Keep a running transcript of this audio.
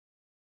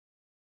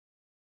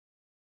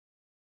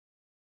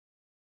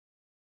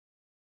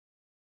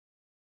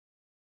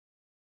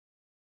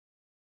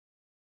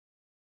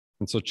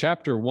And so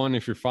chapter 1,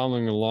 if you're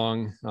following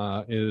along,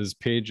 is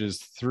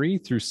pages 3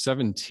 through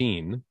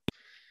 17.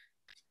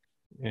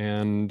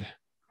 And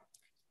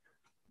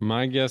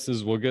my guess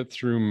is we'll get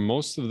through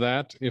most of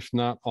that, if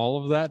not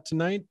all of that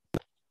tonight.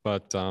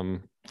 But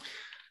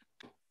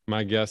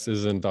my guess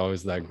isn't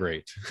always that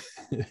great.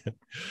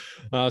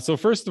 So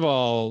first of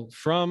all,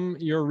 from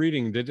your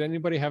reading, did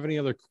anybody have any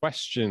other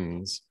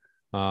questions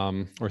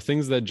or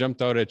things that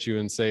jumped out at you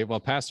and say, well,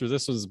 Pastor,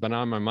 this has been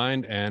on my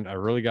mind and I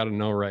really got to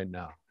know right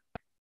now?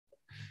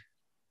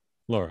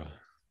 Laura.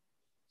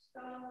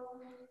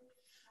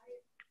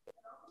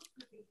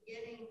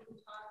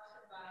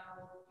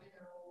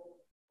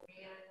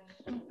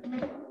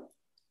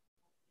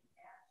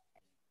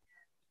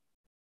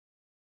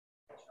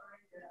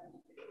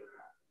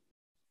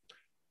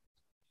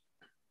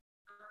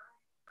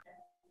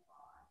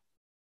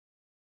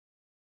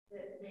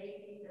 That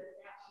maybe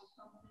that was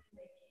something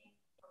that came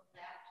from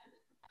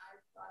baptism. I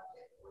thought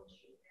that once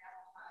you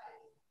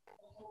baptize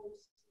the Holy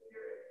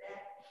Spirit,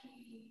 that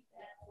key,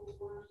 that the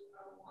words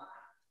are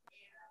one,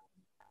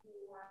 and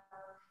you are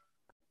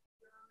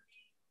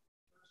learning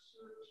or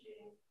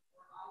searching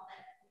or all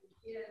that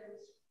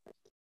begins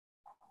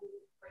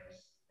with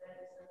grace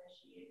that is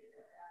initiated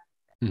at that.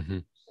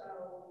 Mm-hmm.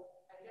 So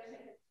I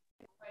guess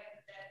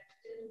that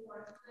is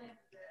one thing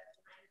that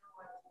I know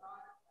I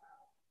thought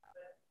about.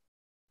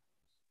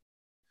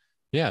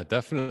 Yeah,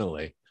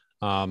 definitely.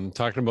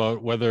 Talking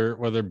about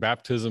whether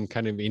baptism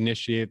kind of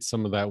initiates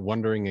some of that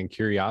wondering and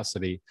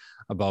curiosity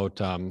about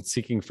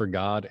seeking for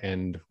God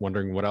and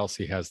wondering what else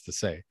he has to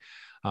say.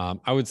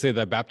 I would say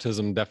that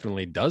baptism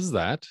definitely does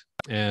that.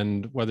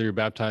 And whether you're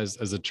baptized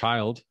as a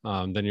child,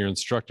 then you're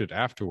instructed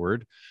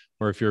afterward.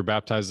 Or if you're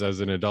baptized as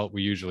an adult,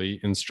 we usually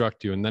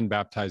instruct you and then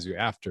baptize you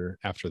after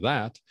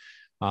that.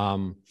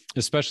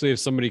 Especially if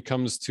somebody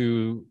comes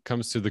to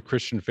the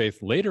Christian faith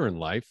later in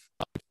life,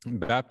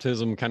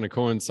 baptism kind of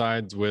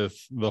coincides with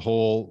the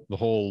whole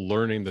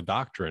learning the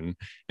doctrine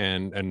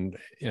and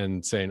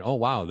saying, oh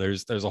wow,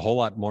 there's a whole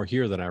lot more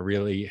here than I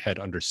really had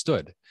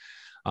understood.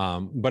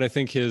 But I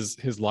think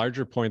his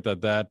larger point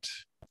that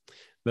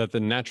the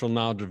natural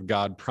knowledge of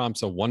God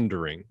prompts a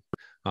wondering.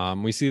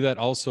 We see that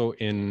also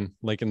in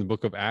the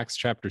book of Acts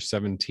chapter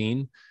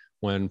 17,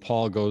 when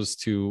Paul goes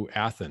to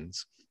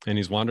Athens. And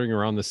he's wandering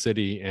around the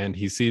city and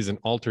he sees an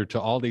altar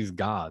to all these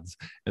gods.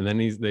 And then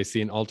they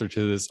see an altar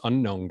to this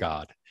unknown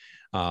God.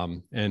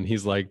 And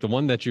he's like, the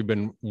one that you've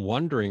been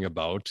wondering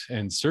about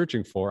and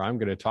searching for, I'm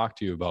going to talk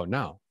to you about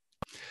now.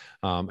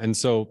 And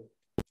so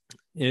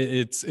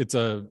it's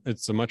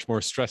a much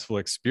more stressful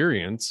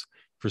experience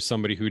for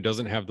somebody who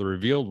doesn't have the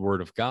revealed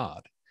word of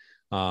God,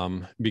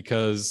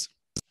 because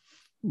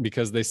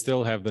they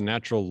still have the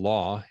natural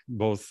law,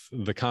 both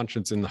the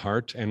conscience in the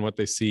heart and what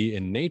they see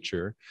in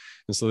nature.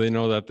 And so they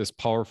know that this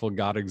powerful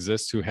God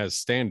exists who has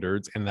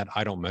standards and that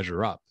I don't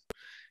measure up.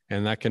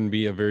 And that can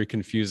be a very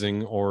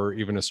confusing or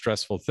even a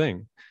stressful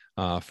thing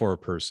for a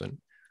person.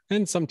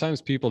 And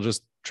sometimes people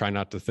just try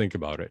not to think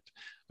about it.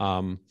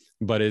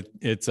 But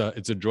it's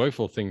a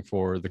joyful thing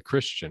for the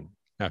Christian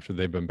after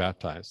they've been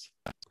baptized.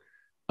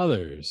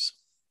 Others?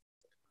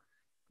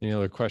 Any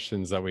other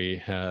questions that we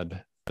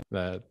had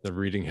that the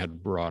reading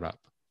had brought up?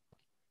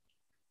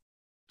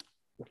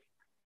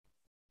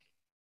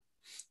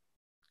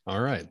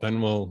 All right,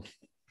 then we'll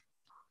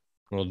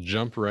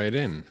jump right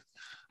in.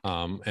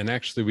 And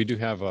actually, we do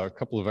have a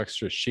couple of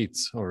extra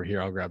sheets over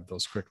here. I'll grab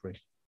those quickly.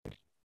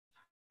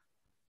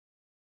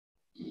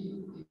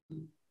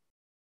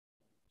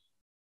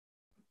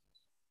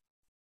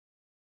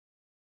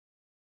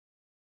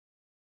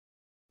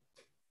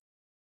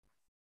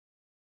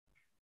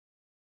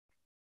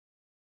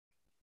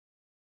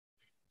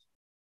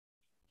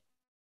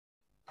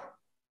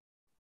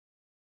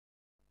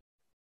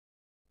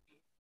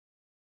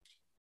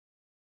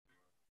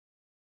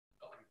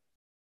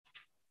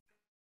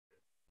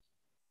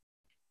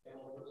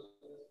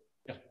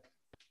 Yeah,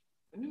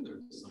 I knew there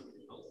was something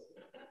else.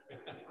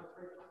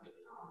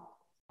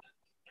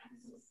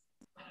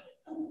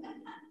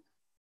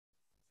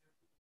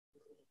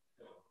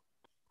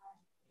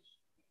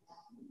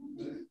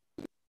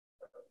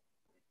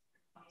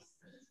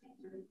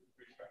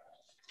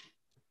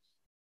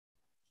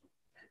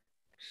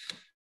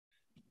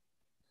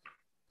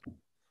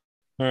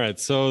 All right,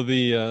 so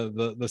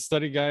the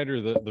study guide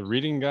or the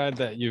reading guide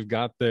that you've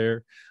got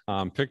there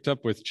picked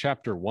up with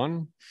chapter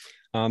 1.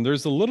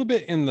 There's a little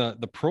bit in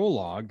the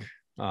prologue,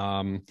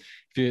 or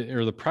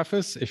the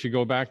preface, if you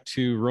go back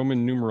to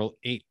Roman numeral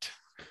 8,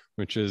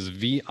 which is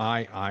VIII.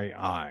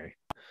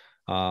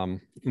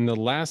 In the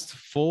last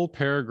full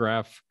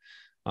paragraph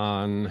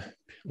on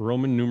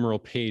Roman numeral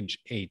page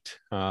 8,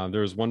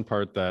 there's one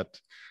part that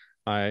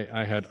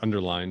I had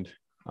underlined.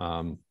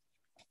 And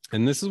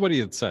this is what he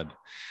had said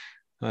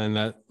in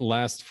that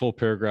last full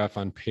paragraph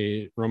on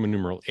page Roman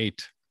numeral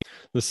 8.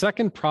 The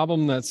second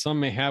problem that some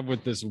may have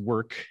with this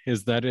work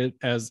is that it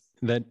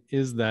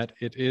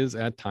is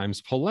at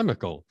times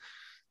polemical.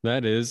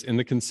 That is, in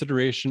the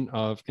consideration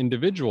of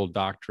individual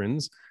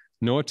doctrines,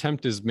 No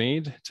attempt is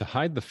made to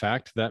hide the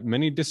fact that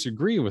many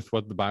disagree with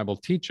what the Bible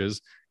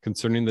teaches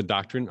concerning the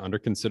doctrine under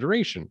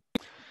consideration.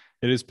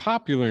 It is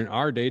popular in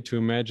our day to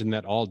imagine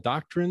that all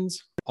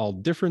doctrines, all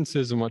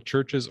differences in what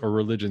churches or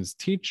religions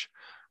teach,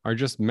 are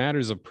just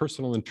matters of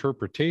personal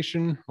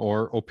interpretation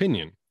or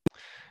opinion.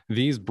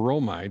 These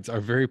bromides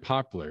are very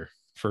popular.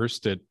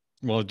 First, it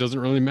doesn't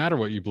really matter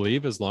what you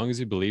believe as long as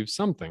you believe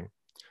something.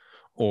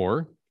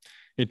 Or,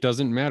 it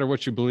doesn't matter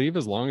what you believe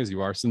as long as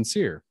you are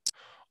sincere.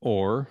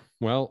 Or,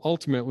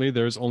 ultimately,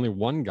 there's only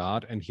one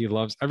God and he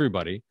loves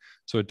everybody,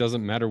 so it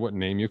doesn't matter what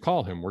name you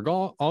call him. We're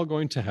all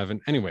going to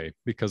heaven anyway,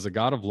 because the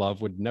God of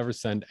love would never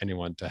send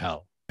anyone to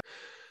hell.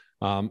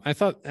 I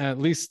thought at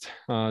least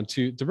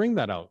to bring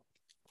that out,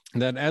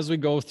 that as we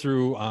go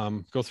through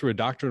a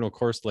doctrinal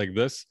course like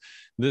this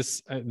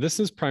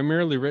is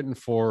primarily written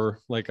for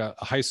like a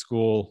high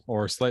school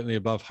or slightly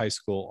above high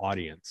school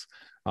audience,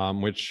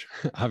 which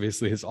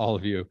obviously is all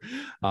of you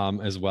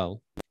as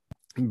well.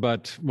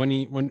 But what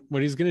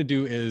he's going to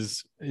do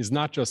is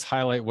not just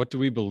highlight what do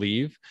we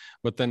believe,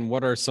 but then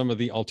what are some of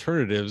the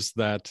alternatives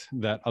that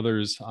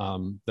others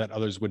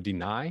would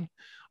deny,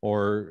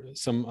 or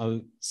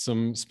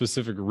some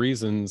specific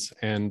reasons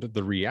and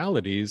the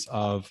realities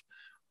of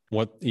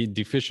what the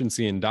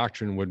deficiency in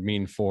doctrine would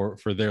mean for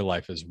their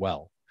life as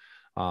well.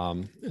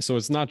 So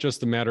it's not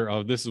just a matter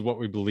of this is what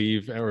we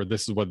believe or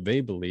this is what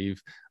they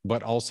believe,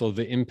 but also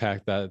the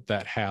impact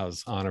that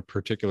has on a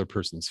particular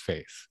person's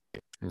faith.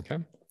 Okay.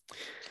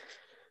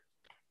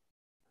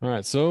 All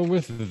right. So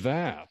with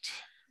that,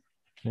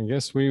 I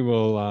guess we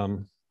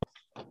will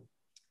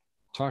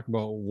talk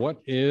about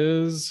what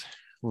is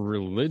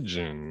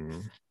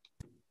religion.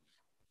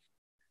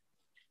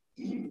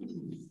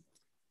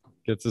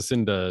 Gets us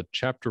into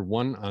chapter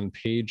 1 on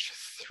page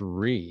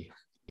 3.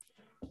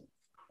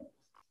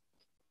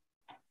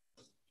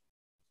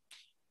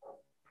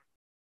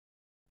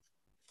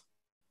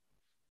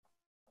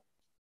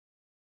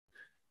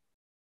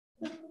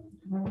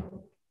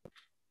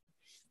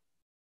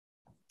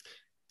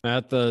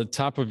 At the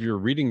top of your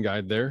reading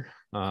guide there,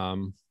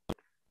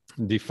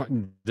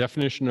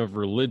 definition of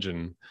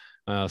religion,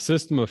 a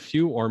system of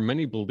few or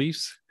many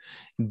beliefs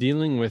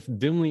dealing with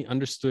dimly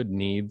understood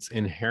needs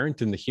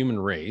inherent in the human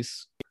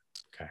race,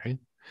 okay,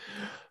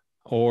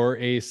 or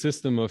a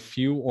system of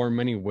few or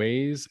many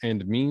ways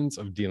and means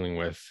of dealing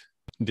with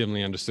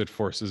dimly understood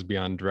forces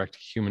beyond direct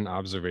human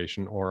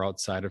observation or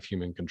outside of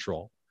human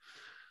control.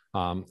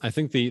 I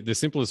think the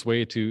simplest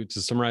way to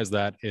summarize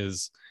that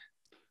is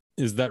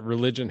that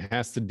religion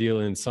has to deal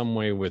in some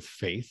way with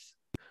faith,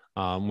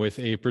 with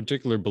a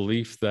particular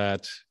belief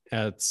that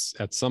at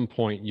some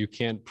point you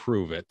can't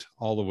prove it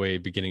all the way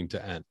beginning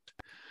to end.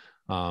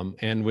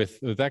 And with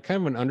that kind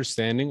of an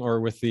understanding,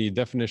 or with the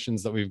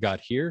definitions that we've got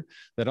here,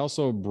 that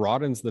also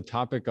broadens the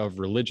topic of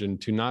religion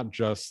to not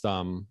just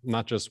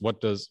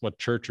what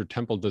church or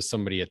temple does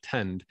somebody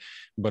attend,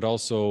 but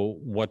also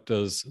what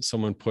does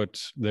someone put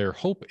their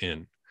hope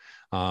in,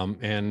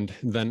 and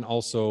then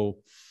also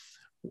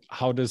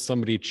how does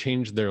somebody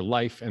change their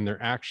life and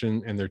their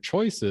action and their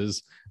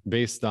choices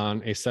based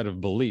on a set of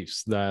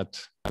beliefs that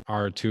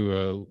are to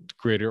a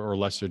greater or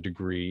lesser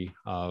degree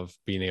of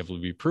being able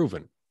to be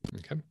proven.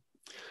 Okay.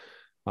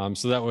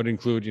 So that would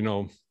include,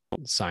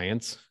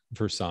 science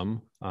for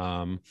some.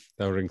 That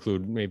would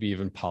include maybe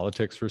even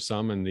politics for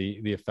some, and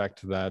the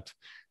effect that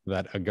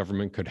a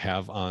government could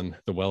have on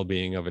the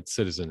well-being of its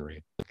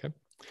citizenry. Okay.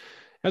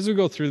 As we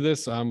go through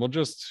this, we'll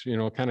just,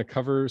 kind of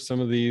cover some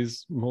of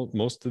these,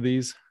 most of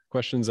these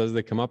questions as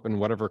they come up, and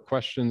whatever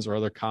questions or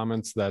other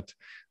comments that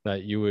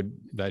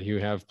you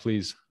have,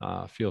 please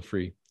feel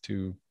free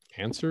to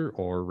answer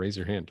or raise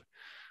your hand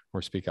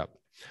or speak up.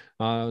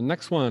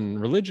 Next one,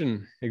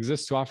 religion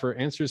exists to offer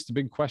answers to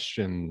big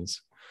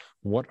questions.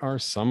 What are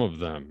some of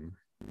them?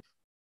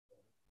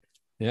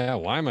 Yeah,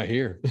 why am I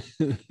here?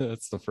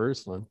 That's the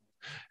first one.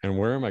 And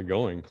where am I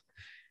going?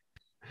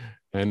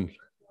 And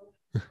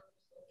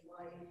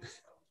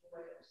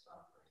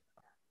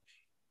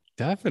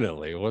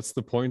definitely, what's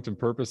the point and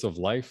purpose of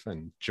life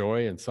and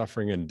joy and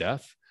suffering and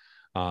death?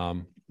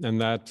 And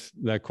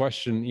that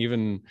question,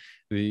 even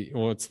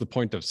what's the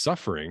point of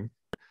suffering?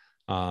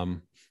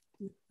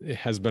 It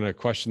has been a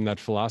question that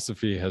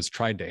philosophy has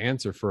tried to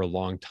answer for a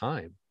long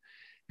time.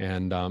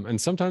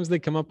 And sometimes they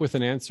come up with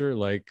an answer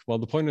like, well,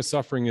 the point of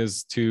suffering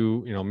is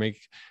to,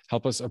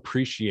 help us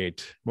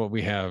appreciate what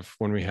we have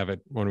when we have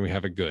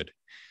it good.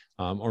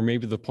 Or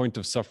maybe the point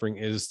of suffering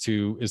is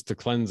to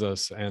cleanse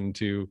us and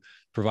to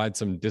provide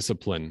some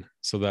discipline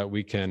so that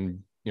we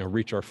can,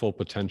 reach our full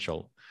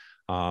potential.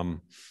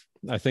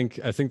 I think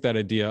that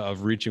idea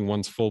of reaching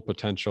one's full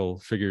potential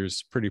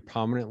figures pretty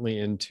prominently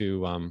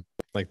into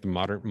like the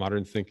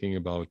modern thinking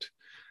about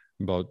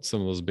some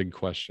of those big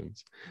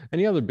questions.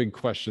 Any other big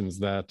questions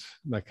that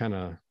kind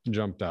of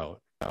jumped out?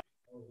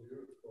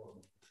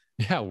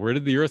 Yeah, where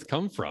did the earth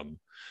come from?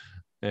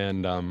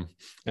 And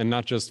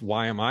not just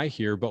why am I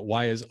here, but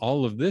why is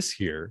all of this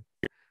here?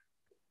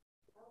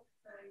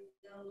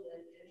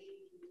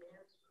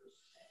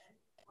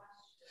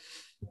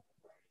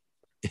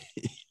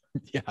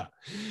 Yeah.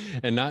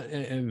 And not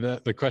and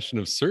the question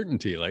of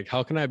certainty, like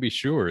how can I be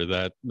sure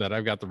that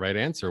I've got the right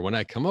answer when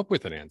I come up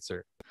with an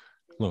answer?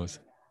 Lois,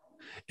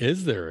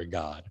 is there a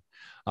God?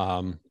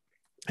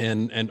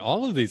 And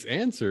all of these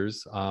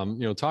answers,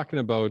 talking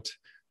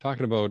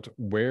about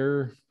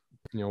where,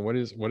 what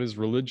is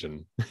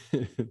religion?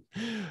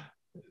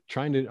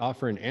 Trying to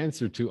offer an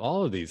answer to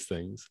all of these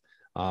things.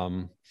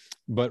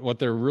 But what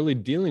they're really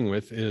dealing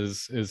with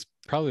is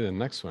probably the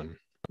next one.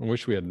 I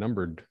wish we had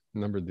numbered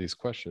these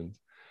questions.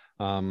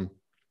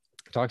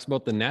 Talks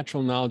about the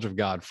natural knowledge of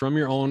God from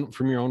your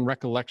own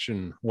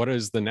recollection. What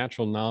is the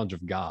natural knowledge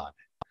of God?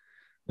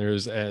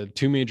 There's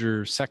two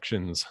major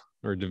sections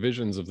or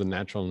divisions of the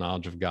natural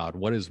knowledge of God.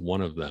 What is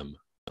one of them?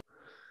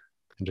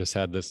 I just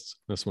had this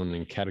one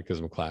in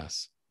catechism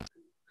class.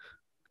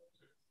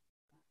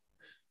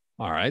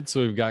 All right, so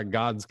we've got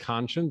God's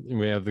conscience, and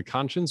we have the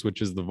conscience,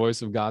 which is the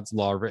voice of God's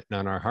law written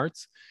on our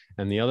hearts.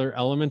 And the other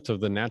element of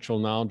the natural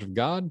knowledge of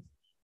God,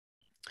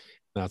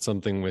 not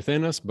something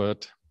within us,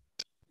 but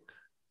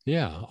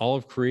yeah, all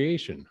of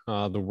creation,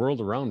 the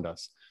world around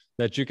us,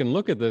 that you can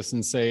look at this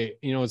and say,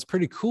 it's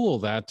pretty cool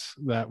that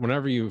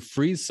whenever you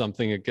freeze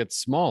something, it gets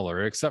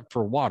smaller, except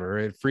for water,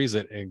 it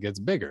freezes it gets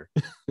bigger.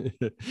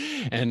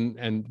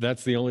 and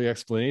that's the only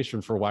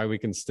explanation for why we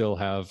can still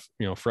have,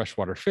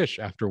 freshwater fish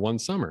after one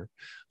summer,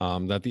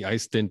 that the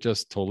ice didn't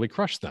just totally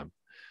crush them.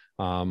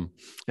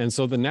 And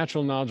so the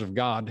natural knowledge of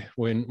God,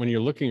 when you're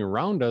looking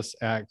around us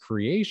at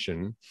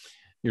creation,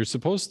 you're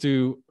supposed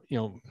to,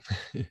 you're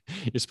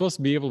supposed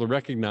to be able to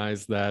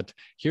recognize that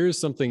here's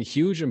something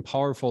huge and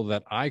powerful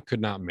that I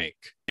could not make.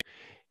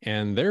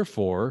 And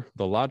therefore,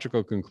 the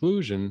logical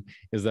conclusion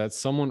is that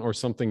someone or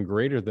something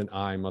greater than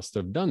I must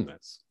have done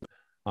this.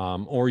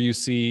 Or you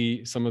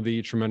see some of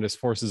the tremendous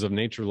forces of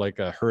nature, like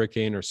a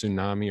hurricane or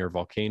tsunami or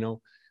volcano.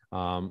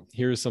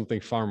 Here's something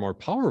far more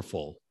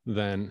powerful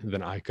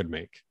than I could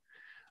make.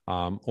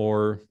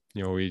 Or,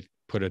 we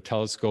put a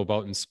telescope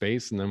out in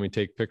space and then we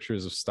take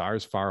pictures of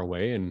stars far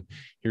away, and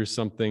here's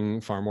something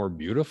far more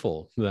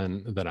beautiful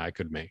than I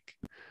could make.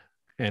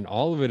 And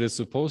all of it is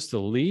supposed to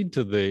lead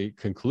to the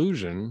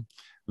conclusion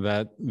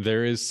that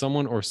there is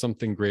someone or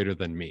something greater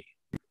than me.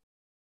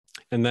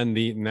 And then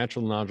the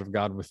natural knowledge of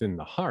God within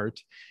the heart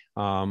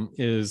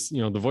is,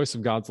 the voice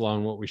of God's law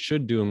and what we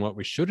should do and what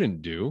we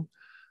shouldn't do.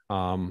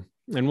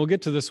 And we'll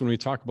get to this when we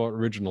talk about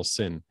original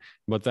sin,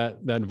 but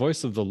that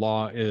voice of the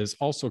law is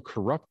also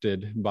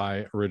corrupted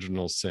by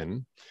original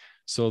sin,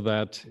 so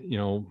that,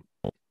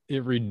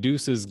 it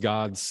reduces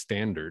God's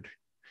standard,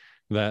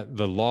 that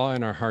the law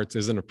in our hearts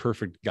isn't a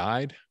perfect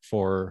guide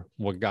for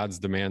what God's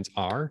demands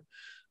are,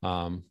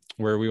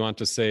 where we want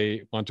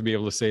to be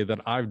able to say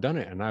that I've done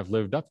it and I've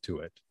lived up to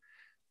it.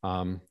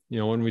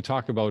 When we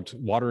talk about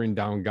watering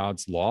down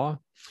God's law,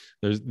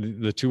 there's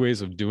the two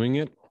ways of doing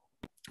it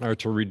are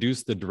to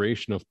reduce the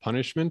duration of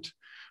punishment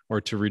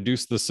or to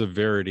reduce the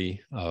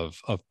severity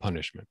of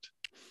punishment.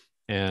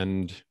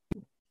 And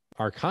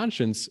our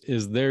conscience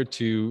is there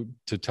to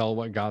tell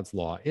what God's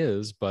law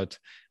is, but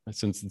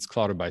since it's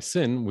clouded by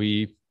sin,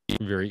 we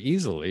very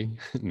easily,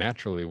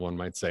 naturally, one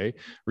might say,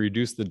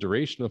 reduce the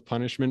duration of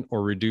punishment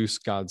or reduce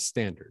God's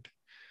standard,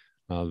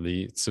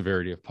 the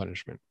severity of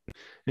punishment.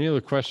 Any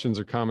other questions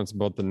or comments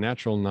about the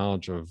natural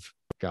knowledge of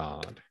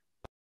God?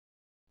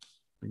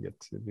 We get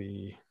to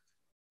the...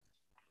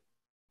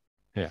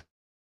 Yeah.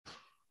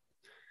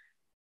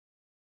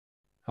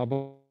 How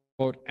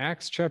about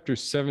Acts chapter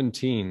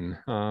 17?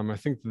 I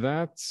think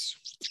that's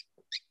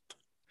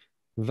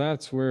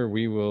where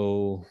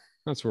we'll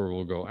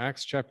go.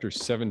 Acts chapter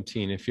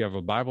 17. If you have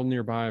a Bible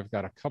nearby, I've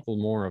got a couple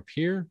more up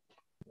here.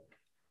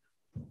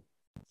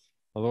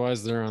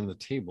 Otherwise, they're on the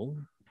table.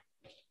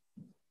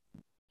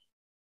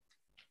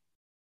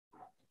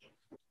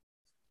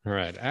 All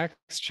right,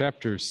 Acts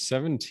chapter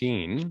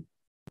 17.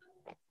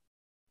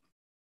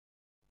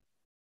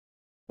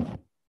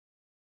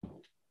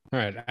 All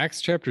right,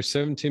 Acts chapter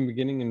 17,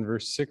 beginning in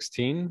verse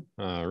 16,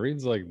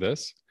 reads like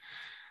this.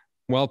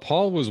 While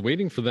Paul was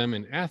waiting for them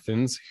in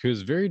Athens, he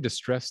was very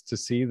distressed to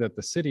see that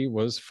the city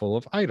was full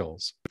of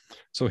idols.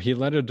 So he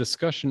led a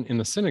discussion in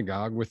the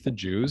synagogue with the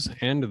Jews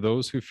and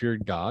those who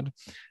feared God,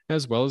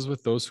 as well as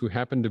with those who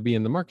happened to be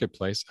in the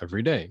marketplace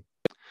every day.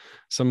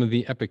 Some of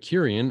the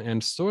Epicurean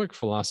and Stoic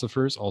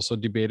philosophers also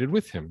debated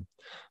with him.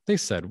 They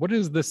said, "What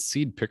is this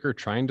seed picker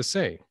trying to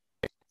say?"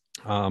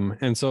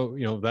 And so,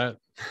 that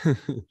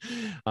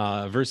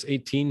verse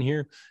 18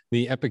 here,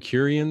 the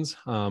Epicureans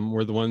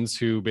were the ones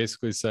who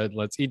basically said,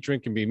 let's eat,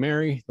 drink, and be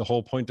merry. The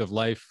whole point of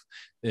life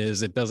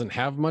is it doesn't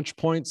have much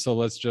point, so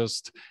let's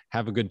just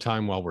have a good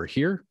time while we're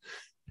here.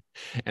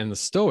 And the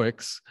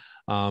Stoics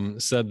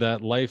said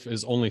that life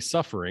is only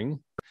suffering.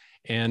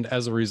 And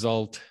as a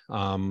result,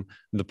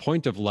 the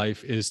point of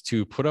life is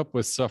to put up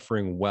with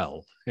suffering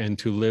well and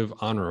to live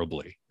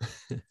honorably.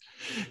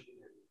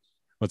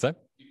 What's that?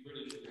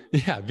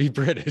 Yeah, be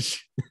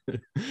British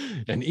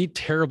and eat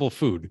terrible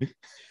food.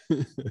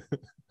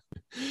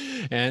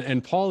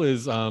 And Paul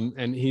is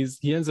and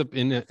he ends up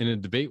in a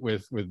debate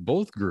with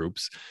both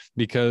groups,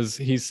 because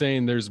he's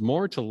saying there's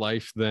more to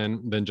life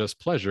than just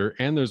pleasure,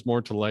 and there's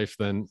more to life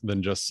than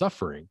just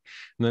suffering.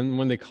 And then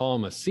when they call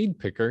him a seed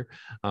picker,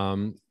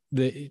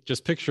 they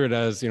just picture it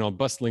as, a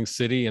bustling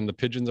city, and the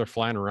pigeons are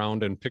flying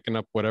around and picking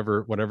up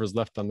whatever's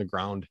left on the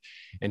ground.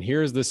 And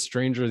here's this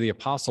stranger, the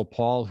Apostle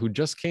Paul, who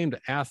just came to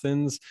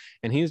Athens,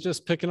 and he's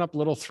just picking up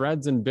little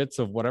threads and bits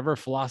of whatever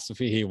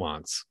philosophy he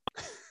wants.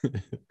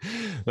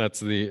 That's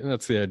the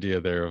idea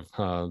there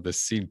of the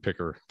seed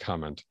picker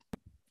comment.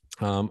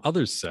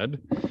 Others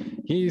said,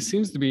 he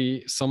seems to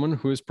be someone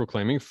who is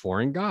proclaiming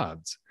foreign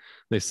gods.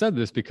 They said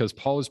this because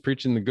Paul is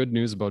preaching the good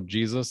news about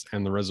Jesus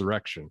and the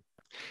resurrection.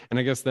 And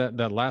I guess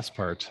that last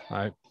part,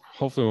 I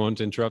hopefully won't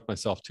interrupt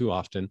myself too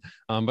often,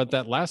 but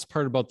that last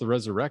part about the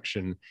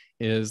resurrection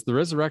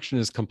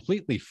is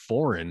completely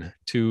foreign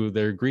to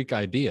their Greek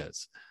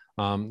ideas.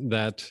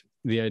 That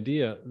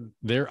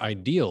their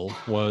ideal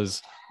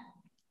was,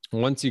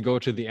 once you go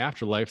to the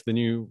afterlife, then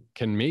you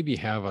can maybe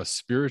have a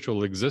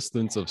spiritual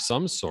existence of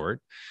some sort,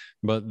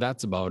 but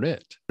that's about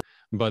it.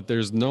 But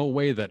there's no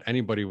way that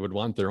anybody would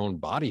want their own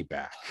body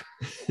back.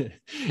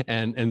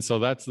 and so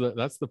that's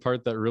the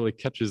part that really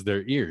catches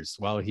their ears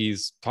while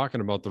he's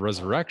talking about the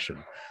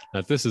resurrection,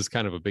 that this is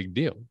kind of a big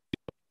deal.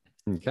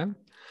 Okay.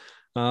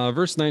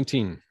 Verse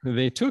 19,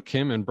 they took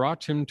him and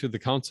brought him to the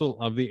council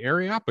of the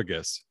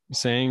Areopagus,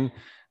 saying,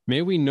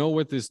 may we know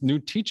what this new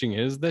teaching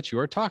is that you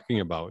are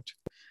talking about?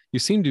 You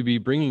seem to be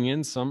bringing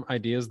in some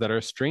ideas that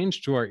are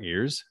strange to our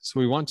ears,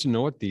 so we want to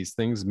know what these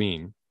things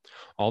mean.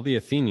 All the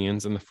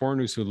Athenians and the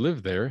foreigners who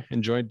lived there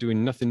enjoyed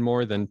doing nothing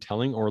more than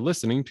telling or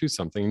listening to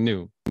something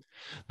new.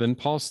 Then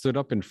Paul stood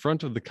up in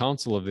front of the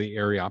council of the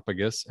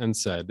Areopagus and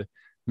said,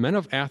 men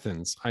of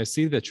Athens, I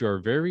see that you are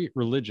very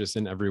religious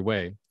in every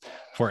way.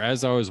 For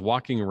as I was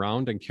walking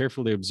around and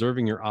carefully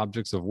observing your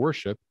objects of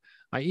worship,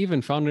 I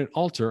even found an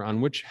altar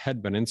on which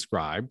had been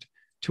inscribed,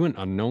 to an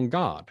unknown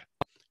God.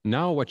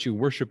 Now what you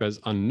worship as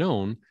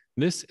unknown,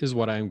 this is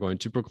what I am going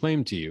to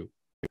proclaim to you.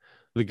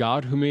 The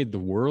God who made the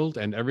world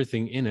and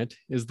everything in it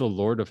is the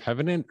Lord of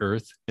heaven and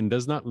earth, and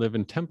does not live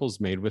in temples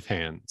made with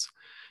hands.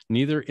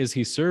 Neither is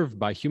he served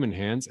by human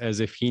hands as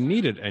if he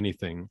needed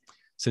anything,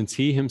 since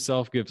he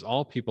himself gives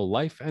all people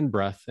life and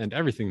breath and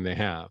everything they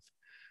have.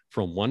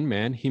 From one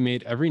man he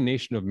made every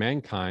nation of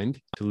mankind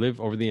to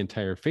live over the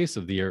entire face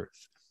of the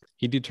earth.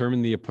 He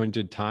determined the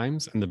appointed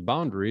times and the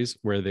boundaries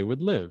where they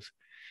would live.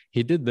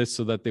 He did this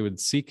so that they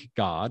would seek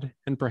God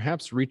and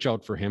perhaps reach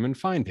out for him and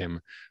find him,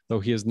 though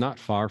he is not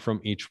far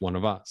from each one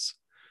of us.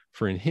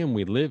 For in him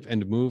we live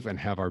and move and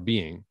have our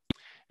being.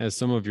 As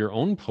some of your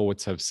own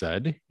poets have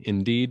said,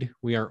 indeed,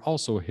 we are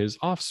also his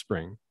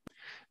offspring.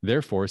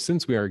 Therefore,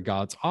 since we are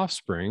God's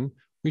offspring,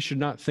 we should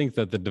not think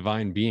that the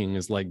divine being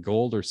is like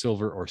gold or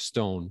silver or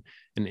stone,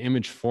 an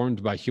image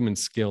formed by human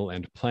skill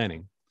and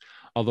planning.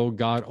 Although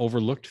God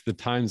overlooked the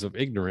times of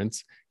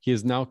ignorance, he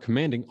is now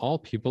commanding all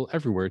people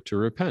everywhere to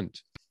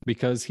repent,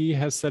 because he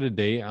has set a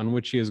day on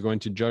which he is going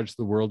to judge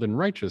the world in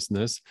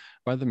righteousness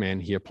by the man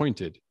he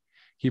appointed.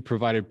 He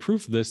provided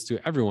proof of this to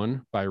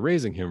everyone by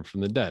raising him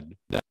from the dead.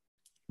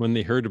 When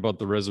they heard about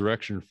the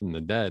resurrection from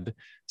the dead,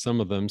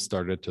 some of them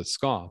started to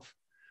scoff.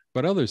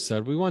 But others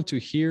said, we want to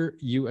hear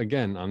you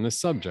again on this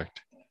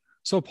subject.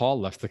 So Paul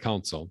left the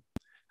council.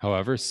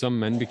 However, some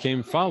men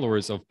became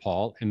followers of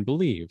Paul and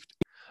believed.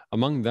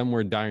 Among them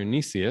were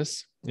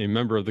Dionysius, a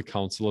member of the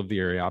council of the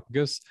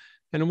Areopagus,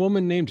 and a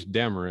woman named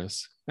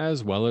Damaris,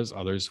 as well as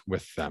others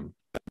with them.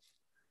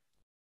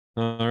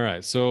 All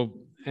right. So,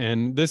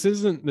 and this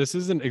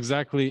isn't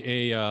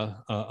exactly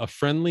a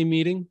friendly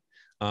meeting.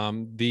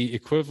 The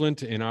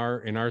equivalent in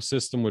our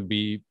system would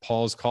be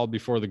Paul's called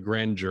before the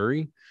grand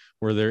jury,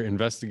 where they're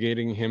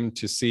investigating him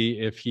to see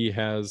if he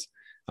has,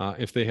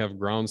 if they have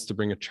grounds to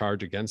bring a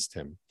charge against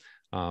him.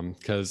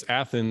 Because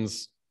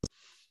Athens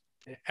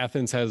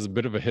has a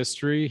bit of a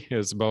history.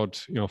 It's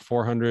about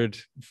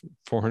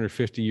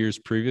 450 years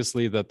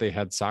previously that they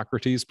had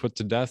Socrates put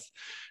to death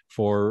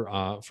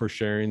for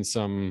sharing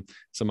some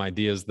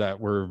ideas that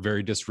were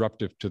very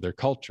disruptive to their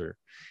culture.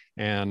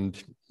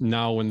 And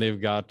now when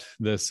they've got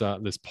this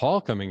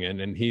Paul coming in,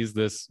 and he's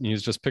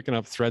just picking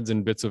up threads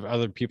and bits of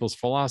other people's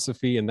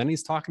philosophy, and then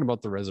he's talking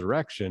about the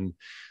resurrection.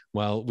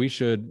 Well, we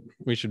should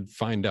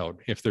find out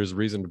if there's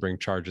reason to bring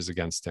charges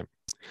against him.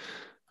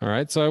 All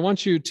right. So I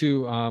want you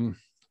to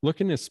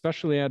looking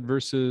especially at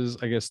verses,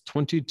 I guess,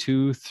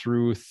 22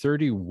 through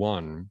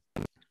 31,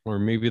 or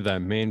maybe that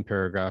main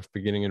paragraph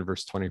beginning in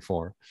verse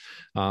 24.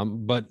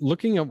 But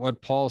looking at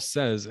what Paul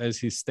says as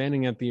he's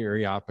standing at the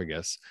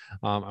Areopagus,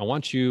 I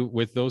want you,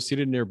 with those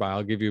seated nearby,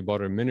 I'll give you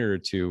about a minute or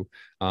two,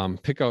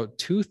 pick out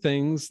two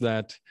things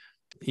that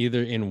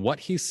either in what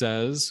he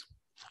says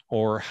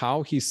or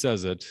how he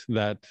says it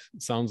that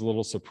sounds a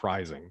little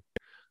surprising.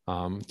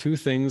 Two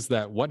things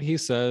that what he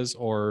says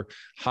or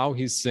how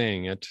he's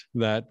saying it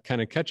that kind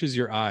of catches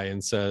your eye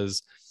and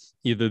says,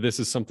 either this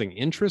is something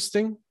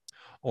interesting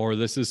or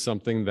this is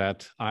something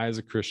that I as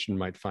a Christian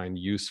might find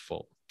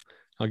useful.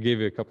 I'll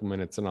give you a couple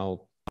minutes and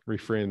I'll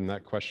reframe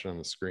that question on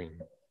the screen.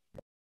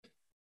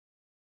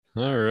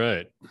 All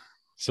right.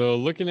 So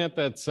looking at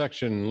that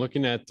section,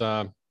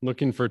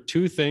 looking for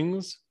two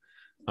things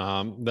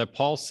that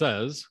Paul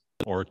says,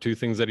 or two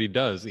things that he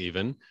does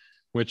even,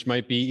 which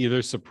might be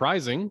either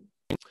surprising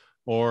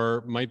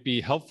or might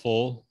be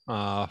helpful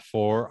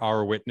for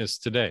our witness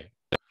today.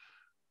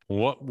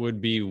 What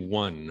would be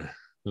one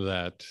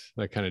that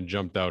kind of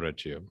jumped out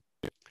at you?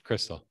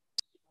 Crystal.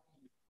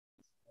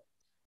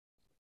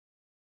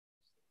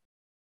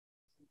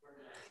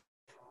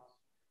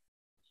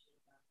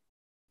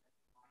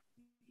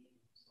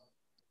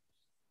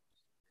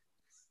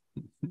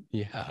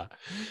 Yeah.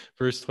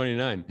 Verse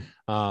 29.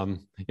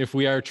 If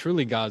we are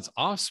truly God's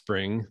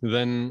offspring,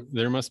 then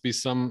there must be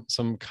some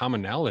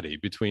commonality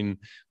between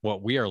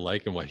what we are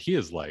like and what he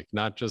is like,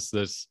 not just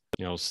this,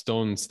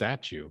 stone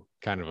statue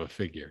kind of a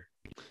figure.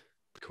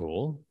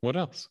 Cool. What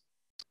else?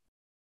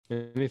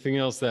 Anything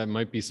else that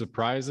might be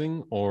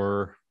surprising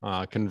or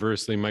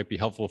conversely might be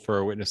helpful for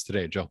our witness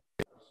today, Joe?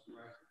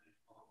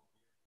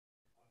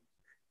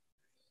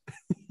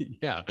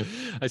 Yeah,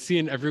 I see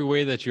in every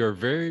way that you are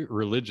very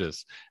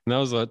religious. And that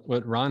was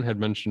what Ron had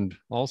mentioned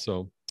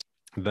also,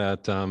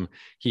 that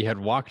he had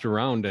walked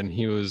around and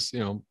he was,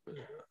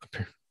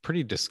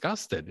 pretty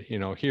disgusted.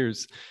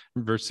 Here's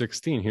verse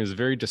 16. He was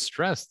very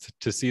distressed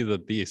to see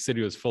that the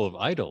city was full of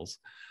idols.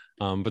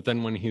 But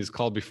then when he's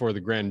called before the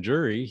grand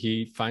jury,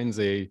 he finds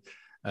a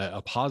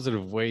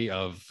positive way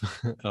of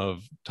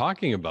of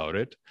talking about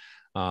it.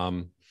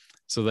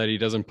 So that he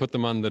doesn't put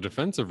them on the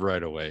defensive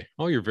right away.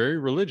 Oh, you're very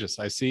religious.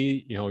 I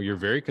see, you're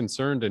very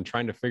concerned and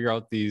trying to figure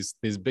out these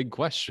big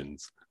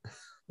questions.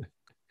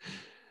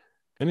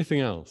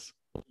 Anything else?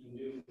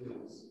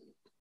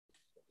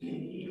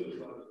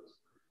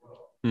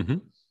 Mm-hmm.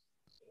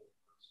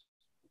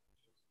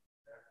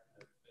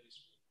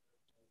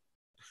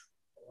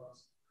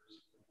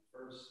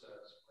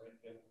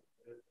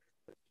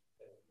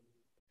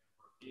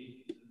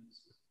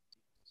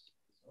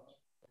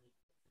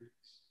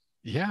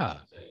 Yeah.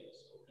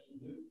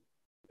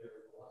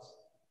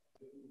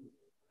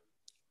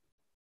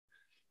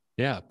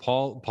 Yeah,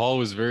 Paul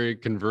was very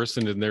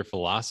conversant in their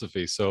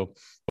philosophy. So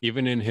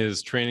even in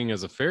his training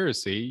as a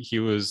Pharisee, he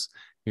was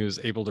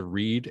able to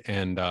read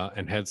and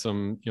had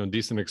some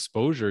decent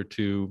exposure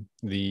to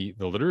the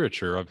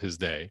literature of his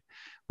day,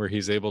 where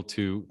he's able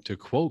to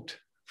quote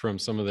from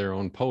some of their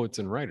own poets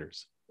and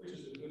writers.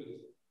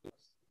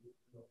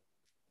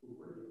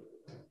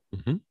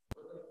 Mm-hmm.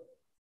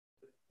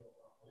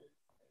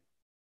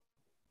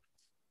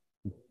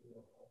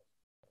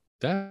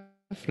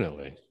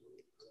 Definitely.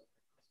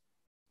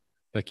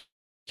 That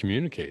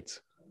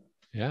communicates.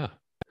 Yeah.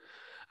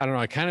 I don't know.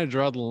 I kind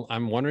of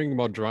I'm wondering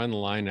about drawing the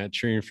line at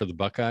cheering for the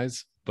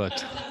Buckeyes,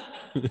 but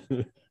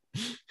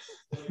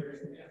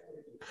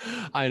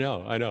I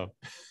know.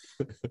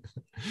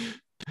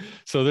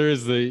 So there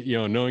is the,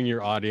 knowing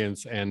your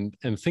audience and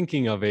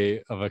thinking of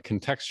a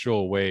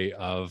contextual way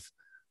of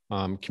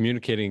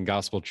communicating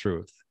gospel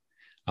truth.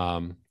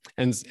 And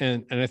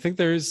I think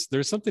there's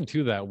something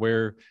to that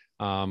where,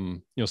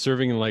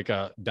 serving in like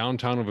a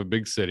downtown of a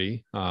big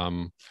city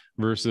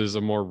versus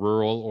a more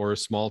rural or a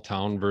small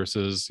town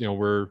versus,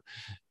 where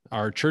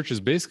our church is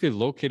basically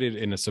located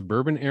in a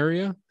suburban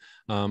area,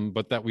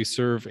 but that we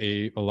serve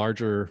a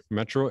larger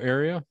metro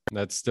area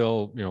that's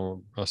still,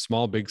 a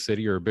small big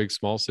city or a big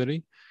small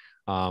city,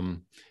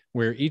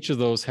 where each of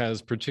those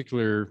has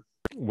particular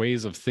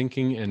ways of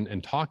thinking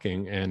and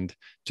talking, and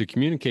to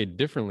communicate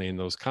differently in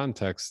those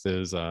contexts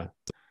is,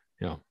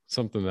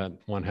 something that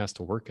one has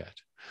to work at.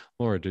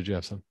 Laura, did you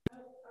have some? I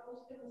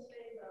was going to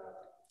say the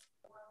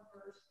one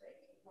verse that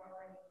you've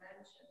already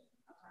mentioned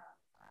about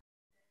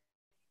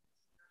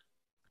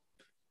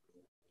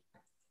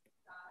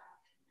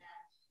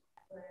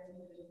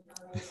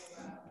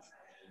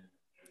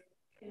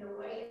in a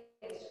way,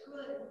 it's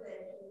good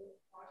that you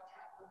brought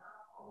that one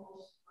up,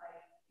 almost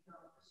like,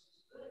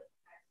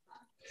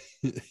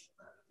 this is good.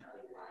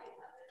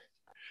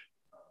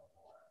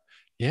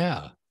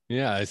 Yeah.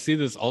 Yeah, I see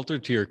this altar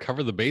to your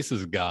cover the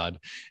bases God,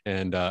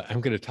 and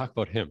I'm going to talk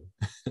about him.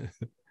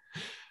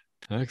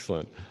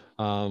 Excellent.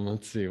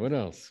 Let's see, what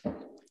else?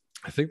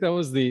 I think that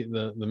was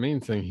the main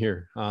thing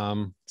here.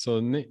 So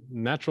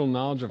natural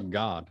knowledge of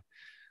God.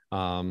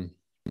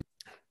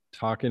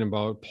 Talking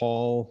about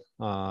Paul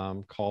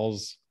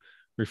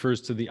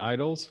refers to the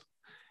idols,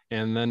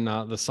 and then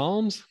the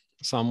Psalms,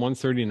 Psalm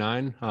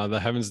 139, the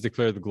heavens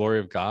declare the glory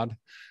of God,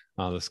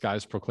 the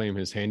skies proclaim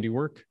his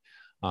handiwork.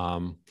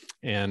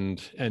 And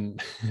then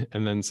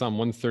Psalm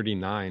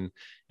 139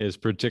 is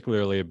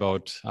particularly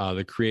about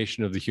the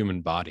creation of the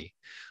human body.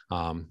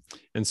 And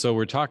so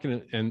we're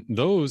talking, and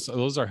those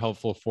are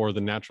helpful for the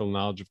natural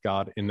knowledge of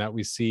God, in that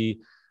we see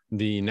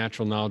the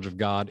natural knowledge of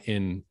God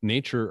in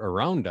nature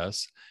around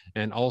us,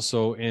 and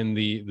also in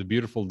the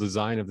beautiful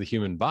design of the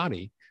human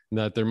body,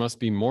 that there must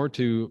be more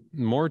to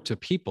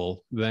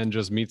people than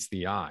just meets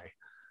the eye.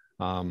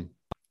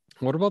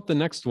 What about the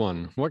next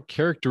one? What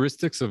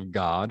characteristics of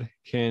God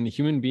can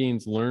human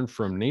beings learn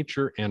from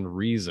nature and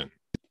reason?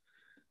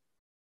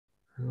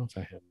 I don't know if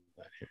I have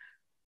that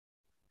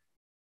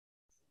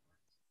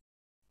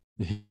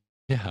here.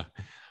 Yeah.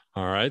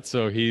 All right,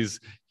 so he's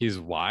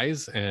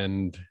wise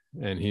and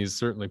he's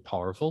certainly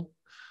powerful.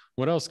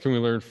 What else can we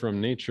learn from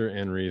nature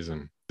and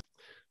reason?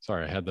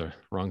 Sorry, I had the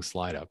wrong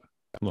slide up.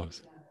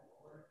 Close.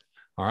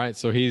 All right,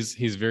 so he's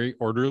very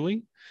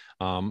orderly,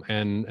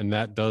 and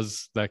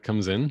that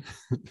comes in,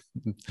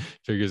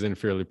 figures in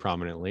fairly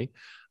prominently.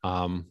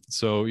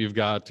 So you've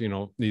got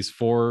these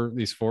four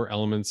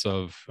elements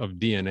of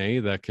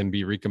DNA that can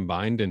be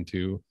recombined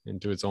into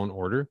its own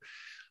order.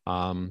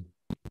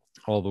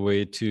 All the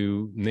way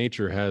to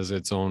nature has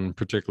its own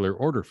particular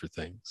order for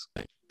things.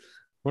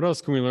 What else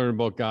can we learn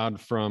about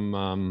God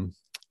from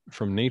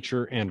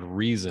nature and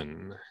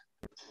reason?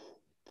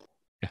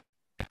 Yeah.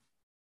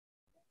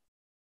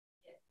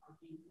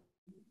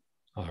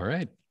 All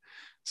right.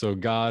 So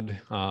God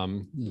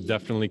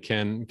definitely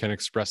can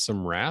express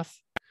some wrath,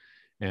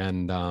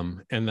 and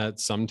that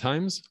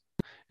sometimes,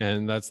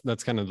 and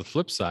that's kind of the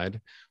flip side.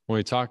 When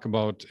we talk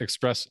about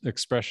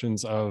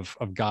expressions of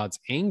God's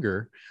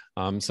anger,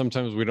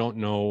 sometimes we don't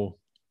know.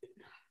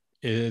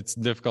 It's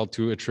difficult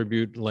to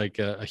attribute like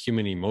a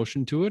human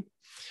emotion to it.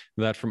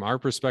 That from our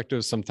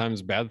perspective,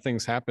 sometimes bad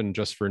things happen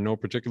just for no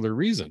particular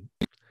reason.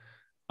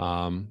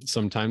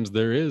 Sometimes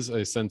there is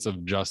a sense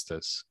of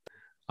justice.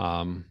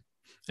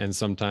 And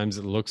sometimes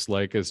it looks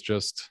like it's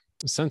just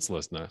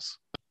senselessness.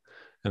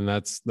 And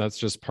that's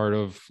just part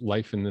of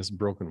life in this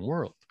broken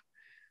world.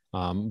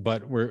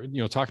 But we're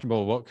talking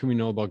about what can we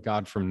know about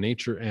God from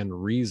nature and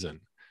reason.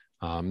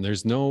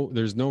 There's no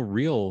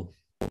real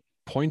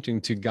pointing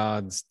to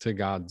God's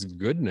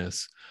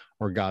goodness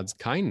or God's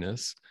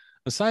kindness,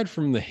 aside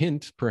from the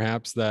hint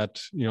perhaps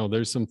that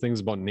there's some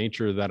things about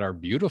nature that are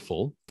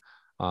beautiful.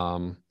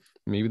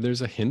 Maybe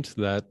there's a hint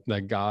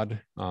that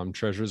God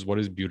treasures what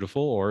is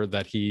beautiful, or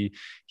that he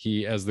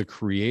as the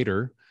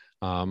creator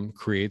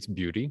creates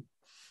beauty.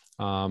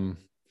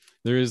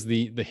 There is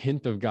the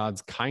hint of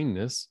God's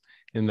kindness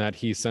in that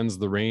he sends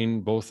the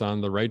rain both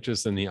on the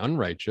righteous and the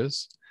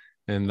unrighteous,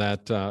 and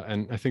that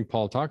and I think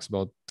Paul talks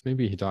about,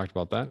 maybe he talked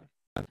about that,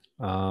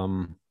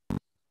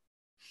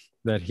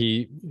 that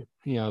he,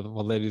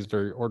 well, that is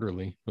very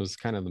orderly was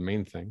kind of the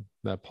main thing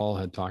that Paul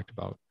had talked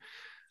about.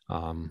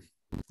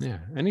 Yeah.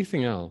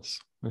 Anything else?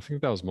 I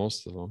think that was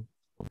most of them.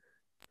 All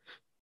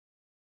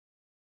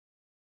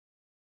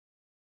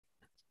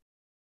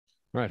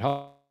right.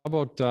 How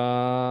about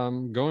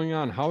going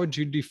on? How would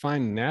you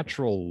define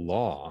natural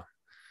law?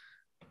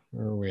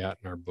 Where are we at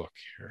in our book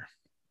here?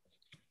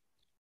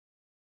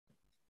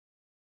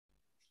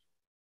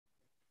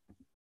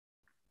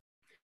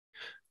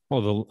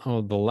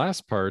 The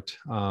last part.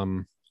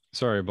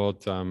 Sorry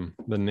about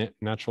the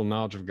natural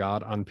knowledge of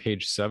God on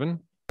page 7.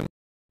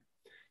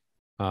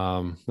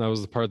 That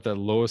was the part that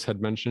Lois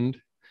had mentioned,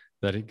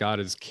 that God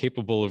is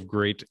capable of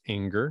great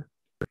anger.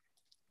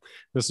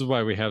 This is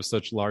why we have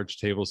such large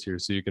tables here,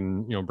 so you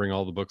can bring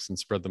all the books and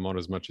spread them out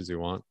as much as you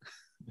want.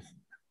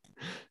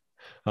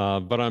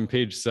 But on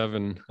page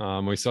 7,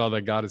 we saw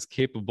that God is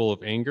capable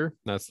of anger.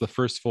 That's the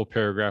first full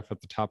paragraph at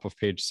the top of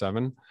page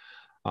 7.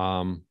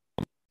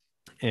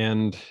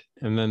 And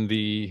then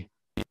the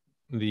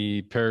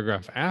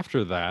paragraph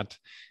after that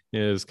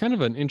is kind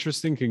of an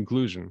interesting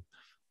conclusion.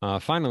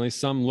 Finally,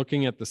 some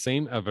looking at the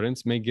same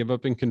evidence may give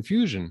up in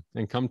confusion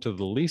and come to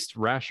the least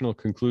rational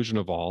conclusion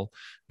of all.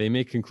 They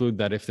may conclude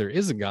that if there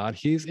is a God,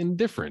 he's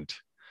indifferent.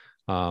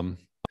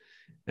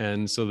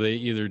 And so they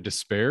either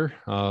despair,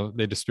 of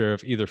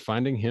either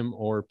finding him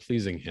or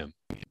pleasing him.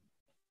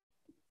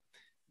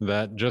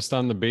 That just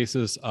on the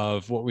basis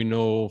of what we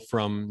know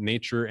from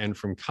nature and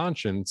from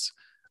conscience,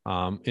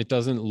 it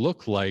doesn't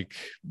look like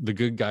the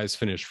good guys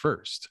finish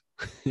first.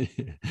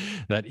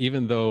 That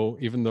even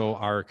though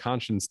our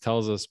conscience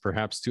tells us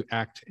perhaps to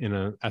act in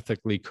an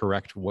ethically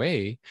correct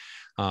way,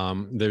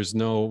 there's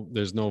no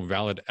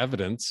valid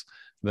evidence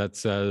that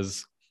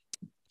says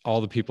all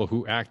the people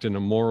who act in a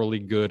morally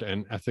good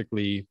and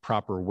ethically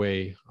proper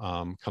way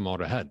come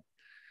out ahead.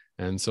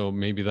 And so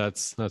maybe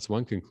that's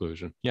one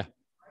conclusion. Yeah.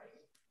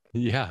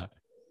 Yeah.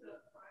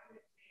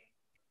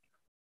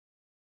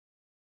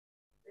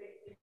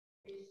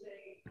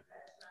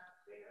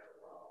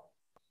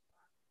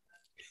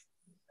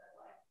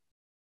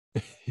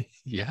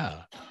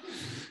 Yeah.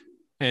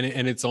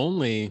 And it's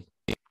only,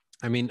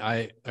 I mean,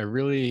 I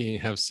really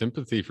have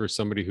sympathy for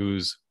somebody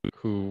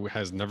who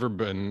has never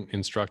been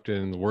instructed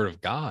in the Word of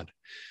God,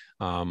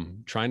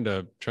 trying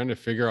to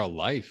figure out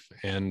life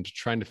and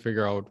trying to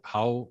figure out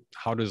how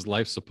does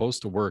life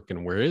supposed to work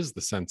and where is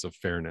the sense of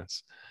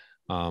fairness.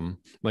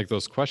 Like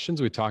those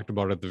questions we talked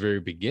about at the very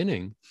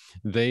beginning,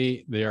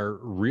 they are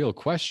real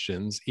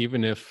questions,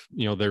 even if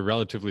they're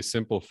relatively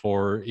simple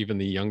for even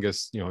the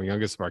youngest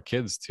of our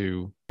kids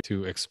to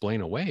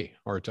explain away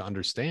or to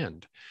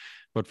understand.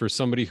 But for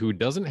somebody who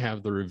doesn't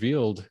have the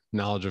revealed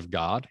knowledge of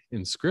God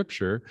in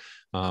Scripture,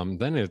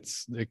 then it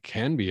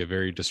can be a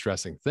very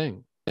distressing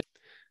thing.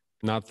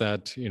 Not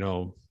that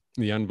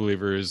the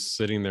unbeliever is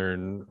sitting there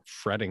and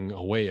fretting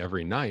away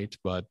every night,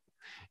 but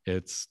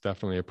it's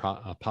definitely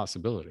a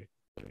possibility.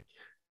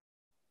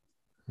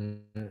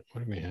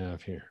 What do we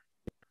have here?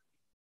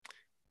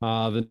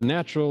 The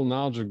natural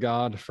knowledge of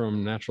God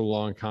from natural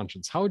law and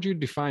conscience. How would you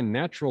define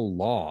natural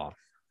law?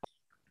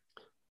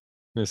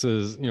 This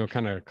is,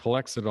 kind of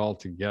collects it all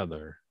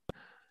together.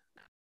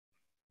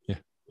 Yeah.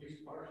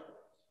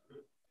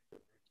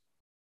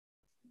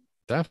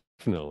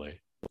 Definitely.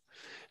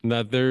 And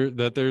that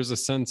there's a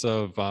sense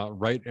of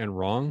right and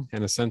wrong,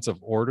 and a sense of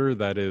order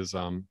that is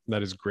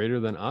greater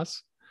than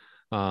us.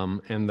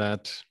 And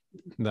that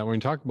when we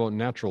talk about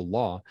natural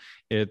law,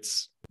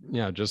 it's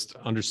just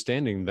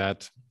understanding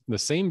that the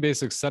same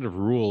basic set of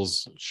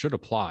rules should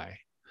apply.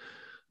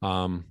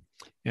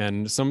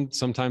 And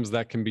sometimes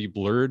that can be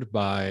blurred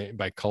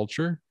by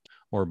culture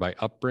or by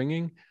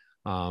upbringing.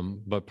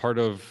 But part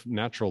of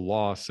natural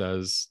law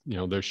says,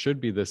 there should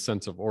be this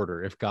sense of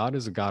order. If God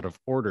is a God of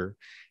order,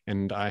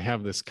 and I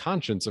have this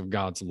conscience of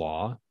God's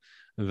law,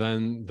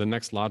 then the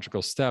next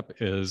logical step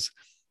is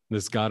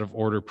this God of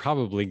order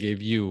probably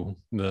gave you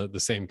the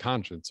same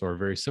conscience or a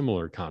very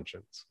similar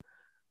conscience.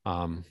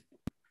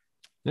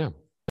 Yeah.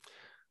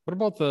 What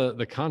about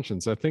the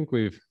conscience? I think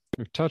we've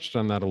touched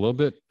on that a little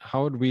bit.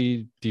 How would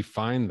we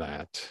define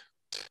that?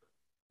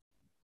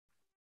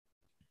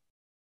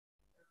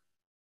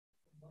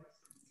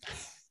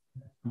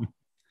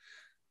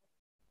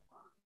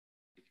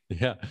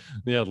 Yeah,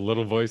 the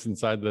little voice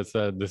inside that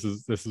said, "This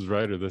is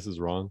right" or "This is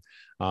wrong."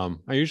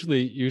 I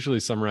usually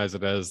summarize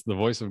it as the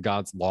voice of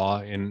God's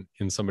law in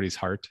somebody's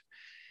heart.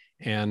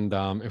 And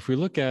if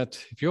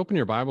you open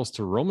your Bibles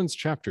to Romans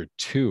chapter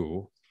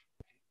 2.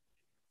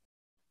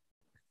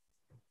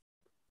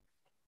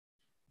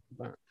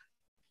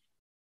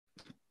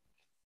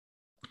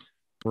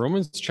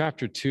 Romans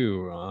chapter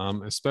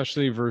 2,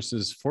 especially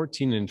verses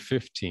 14 and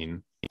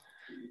 15.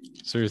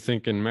 So you're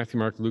thinking Matthew,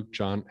 Mark, Luke,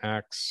 John,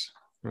 Acts,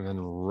 and then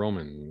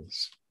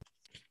Romans.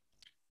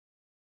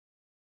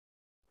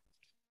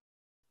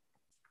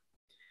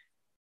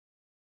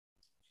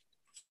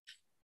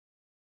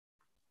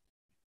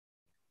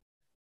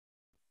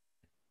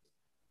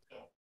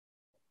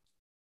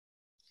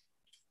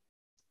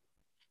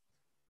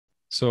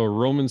 So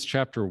Romans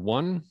chapter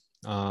 1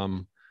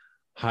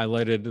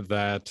 highlighted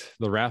that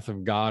the wrath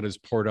of God is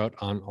poured out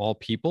on all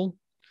people.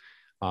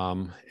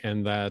 And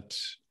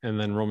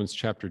then Romans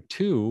chapter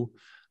 2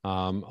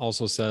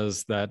 also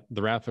says that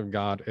the wrath of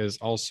God is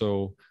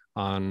also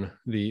on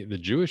the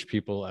Jewish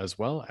people as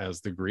well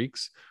as the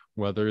Greeks,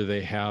 whether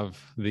they have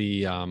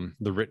the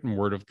written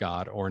word of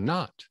God or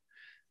not.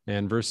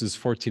 And verses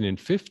 14 and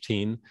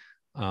 15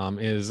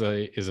 is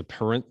a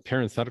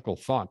parenthetical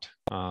thought.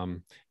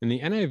 In the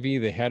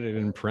NIV, they had it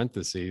in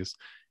parentheses.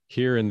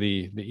 Here in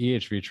the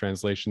EHV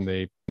translation,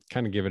 they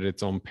kind of give it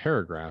its own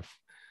paragraph.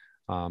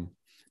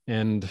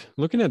 And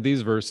looking at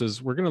these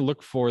verses, we're going to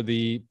look for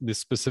the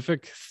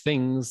specific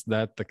things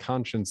that the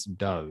conscience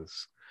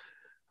does.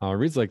 It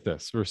reads like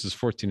this, verses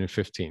 14 and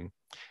 15.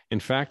 In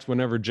fact,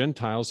 whenever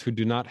Gentiles who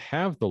do not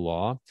have the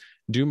law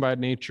do by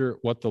nature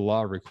what the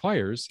law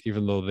requires,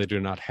 even though they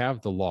do not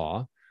have the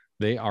law,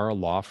 they are a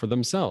law for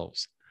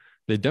themselves.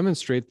 They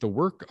demonstrate the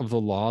work of the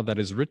law that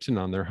is written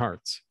on their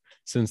hearts,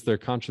 since their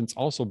conscience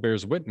also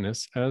bears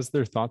witness as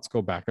their thoughts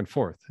go back and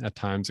forth, at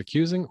times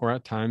accusing or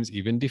at times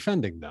even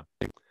defending them.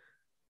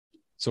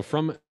 So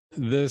from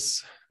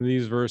these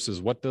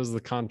verses, what does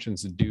the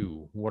conscience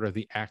do? What are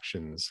the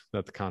actions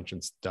that the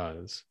conscience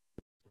does?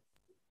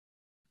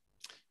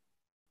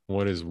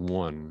 What is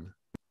one?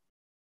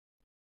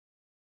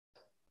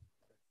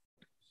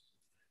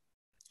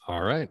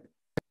 All right.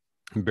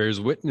 It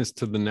bears witness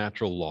to the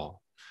natural law.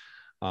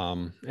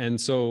 And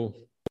so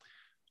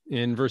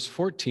in verse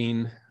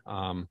 14,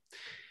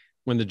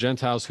 when the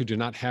Gentiles who do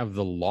not have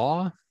the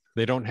law,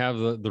 they don't have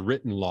the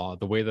written law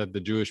the way that the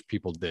Jewish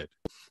people did.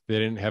 They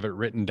didn't have it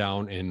written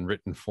down in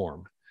written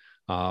form.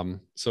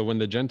 So when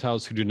the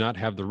Gentiles who do not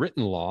have the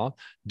written law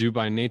do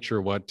by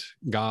nature what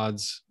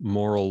God's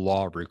moral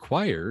law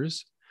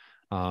requires,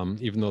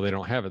 even though they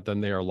don't have it, then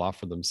they are law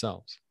for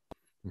themselves.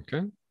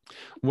 Okay.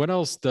 What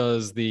else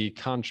does the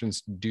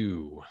conscience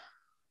do?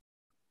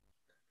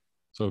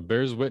 So it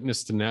bears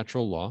witness to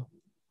natural law.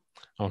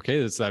 Okay,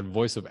 it's that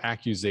voice of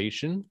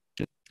accusation.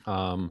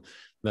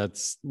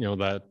 That's,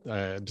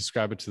 that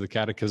describe it to the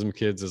catechism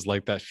kids as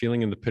like that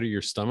feeling in the pit of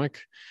your stomach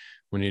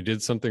when you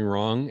did something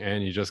wrong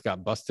and you just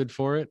got busted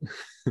for it,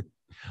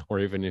 or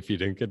even if you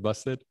didn't get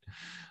busted.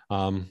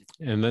 And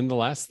then the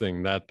last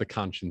thing that the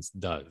conscience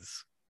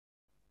does.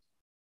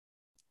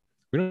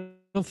 We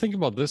don't think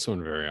about this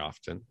one very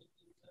often.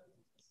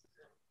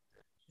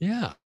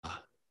 Yeah.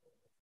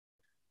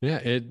 Yeah,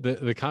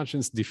 the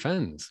conscience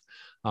defends.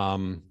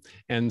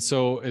 And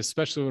so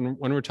especially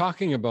when we're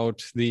talking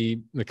about the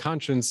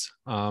conscience,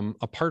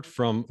 apart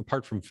from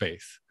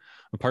faith,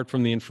 apart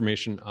from the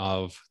information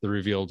of the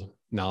revealed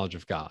knowledge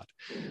of God,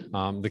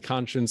 the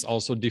conscience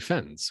also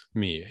defends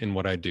me in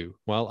what I do.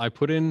 Well, I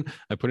put in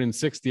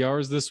 60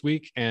 hours this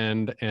week,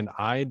 and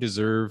I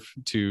deserve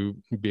to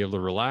be able to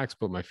relax,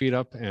 put my feet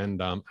up,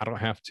 and I don't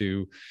have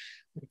to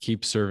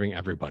keep serving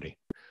everybody.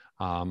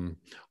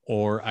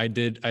 Or I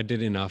did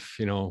enough,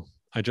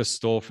 I just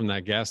stole from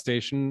that gas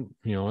station,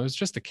 it was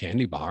just a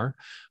candy bar,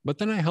 but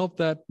then I helped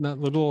that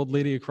little old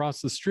lady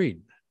across the street.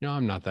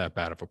 I'm not that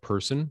bad of a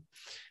person.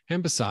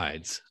 And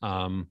besides,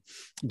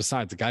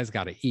 the guy's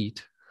got to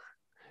eat.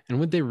 And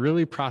would they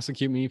really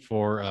prosecute me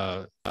for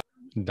a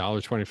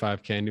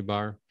 $1.25 candy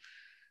bar?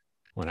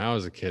 When I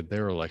was a kid, they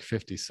were like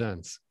 50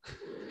 cents.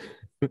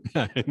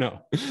 I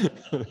know.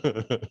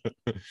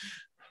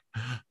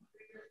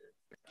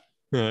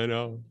 I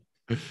know.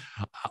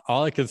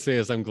 All I can say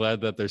is I'm glad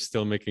that they're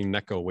still making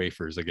Necco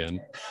wafers again.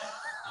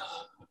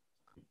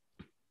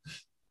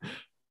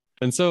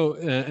 And so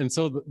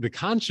the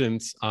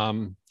conscience,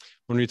 when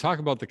we talk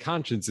about the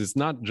conscience, it's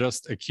not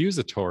just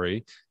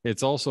accusatory,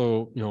 it's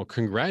also,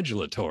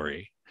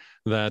 congratulatory.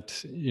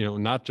 That,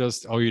 not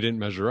just, oh, you didn't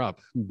measure up,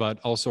 but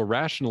also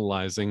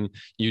rationalizing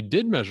you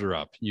did measure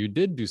up, you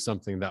did do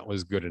something that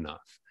was good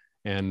enough,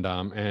 and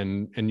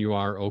you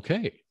are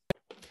okay.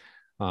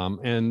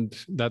 And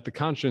that the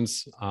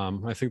conscience,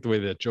 I think the way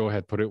that Joe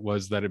had put it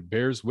was that it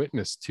bears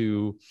witness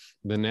to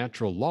the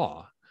natural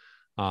law.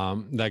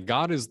 That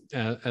God is,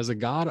 as a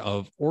God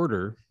of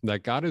order,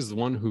 that God is the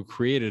one who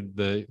created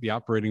the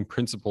operating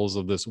principles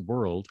of this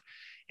world,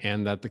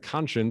 and that the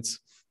conscience,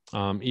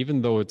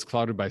 even though it's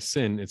clouded by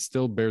sin, it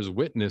still bears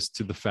witness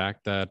to the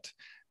fact that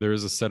there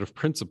is a set of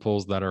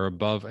principles that are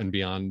above and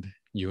beyond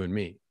you and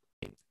me.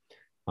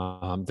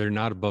 They're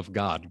not above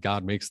God.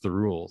 God makes the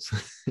rules,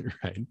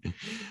 right?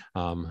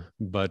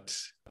 But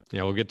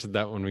we'll get to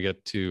that when we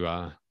get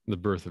to the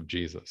birth of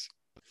Jesus.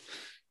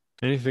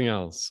 Anything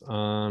else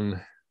on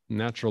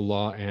natural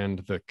law and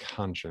the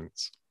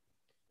conscience?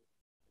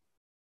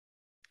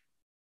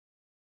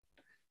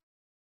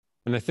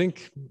 And I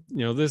think,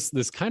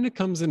 this kind of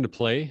comes into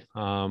play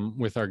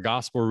with our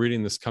gospel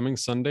reading this coming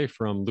Sunday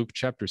from Luke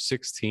chapter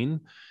 16,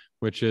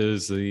 which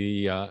is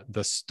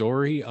the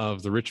story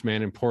of the rich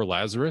man and poor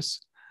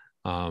Lazarus.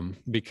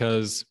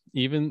 Because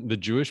even the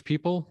Jewish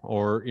people,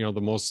 or,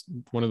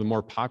 one of the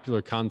more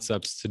popular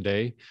concepts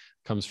today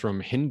comes from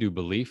Hindu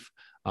belief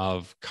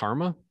of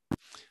karma,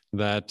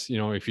 that,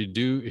 if you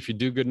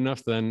do good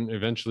enough, then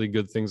eventually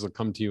good things will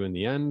come to you in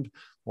the end.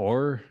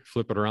 Or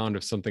flip it around,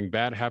 if something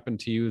bad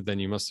happened to you, then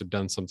you must have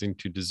done something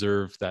to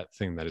deserve that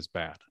thing that is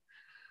bad.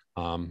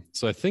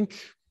 So I think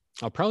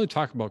I'll probably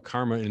talk about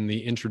karma in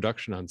the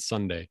introduction on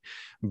Sunday,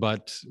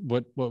 but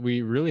what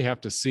we really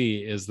have to see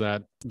is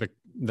that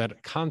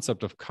that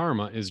concept of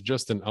karma is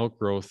just an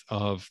outgrowth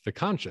of the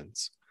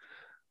conscience.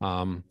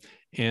 And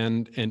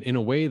in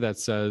a way that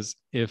says,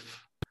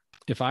 if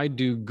I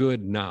do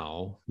good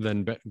now,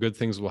 then good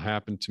things will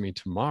happen to me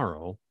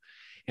tomorrow.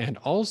 And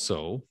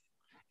also,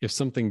 if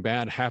something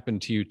bad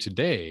happened to you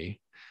today,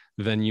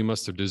 then you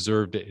must have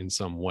deserved it in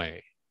some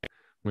way,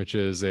 which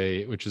is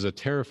a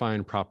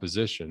terrifying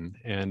proposition,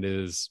 and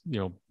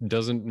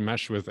doesn't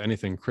mesh with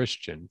anything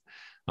Christian.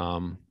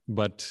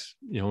 But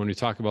when we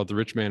talk about the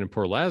rich man and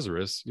poor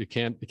Lazarus, you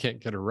can't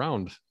get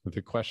around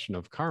the question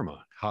of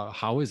karma.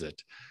 How is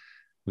it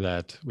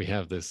that we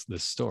have this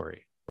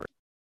story?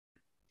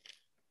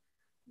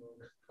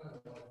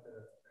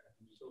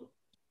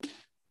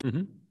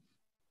 Mm-hmm.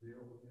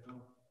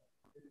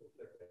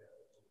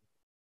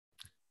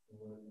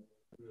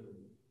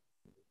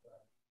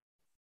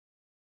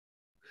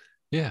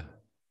 Yeah.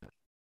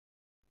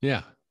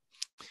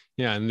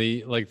 And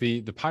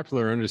the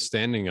popular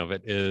understanding of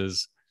it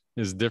is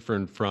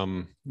different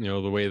from,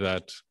 the way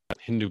that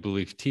Hindu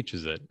belief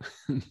teaches it,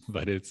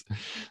 but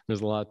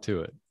there's a lot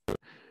to it.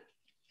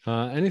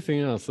 Anything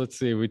else? Let's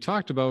see. We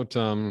talked about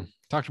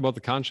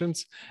the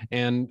conscience,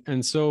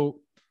 and so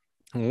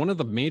one of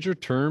the major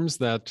terms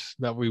that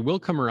we will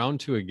come around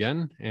to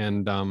again,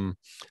 and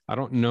I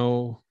don't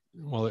know.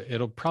 Well,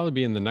 it'll probably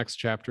be in the next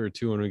chapter or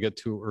two when we get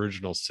to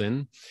original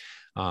sin.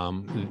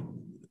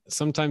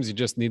 Sometimes you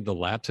just need the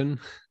Latin.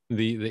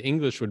 The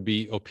English would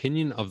be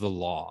opinion of the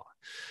law.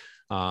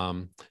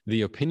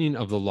 The opinion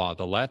of the law.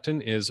 The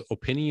Latin is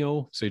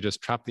opinio, so you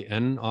just chop the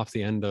N off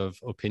the end of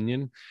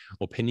opinion.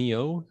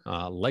 Opinio,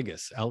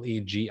 legis,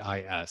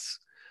 Legis,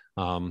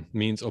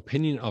 means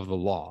opinion of the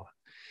law.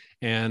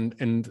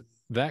 And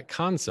that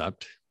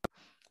concept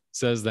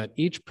says that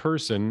each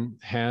person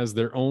has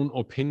their own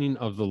opinion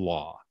of the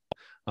law.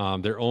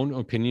 Their own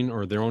opinion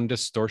or their own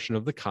distortion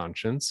of the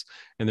conscience,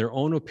 and their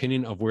own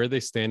opinion of where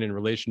they stand in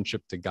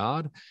relationship to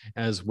God,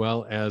 as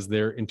well as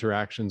their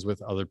interactions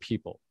with other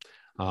people.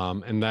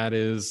 And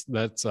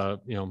that's I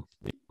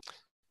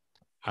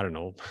don't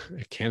know,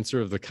 a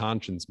cancer of the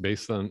conscience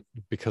because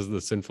of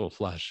the sinful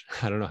flesh.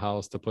 I don't know how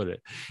else to put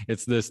it.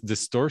 It's this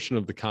distortion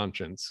of the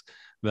conscience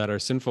that our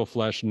sinful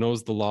flesh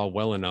knows the law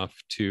well enough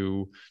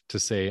to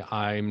say,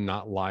 I'm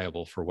not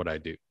liable for what I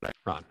do.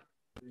 Ron.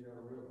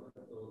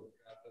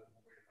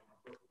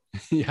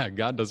 Yeah,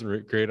 God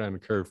doesn't grade on a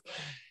curve.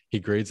 He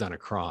grades on a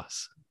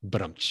cross.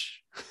 But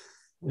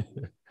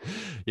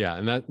yeah,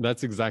 and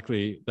that's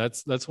exactly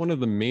that's one of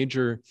the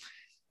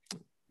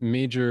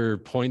major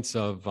points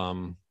of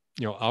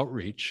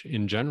outreach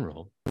in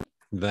general,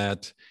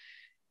 that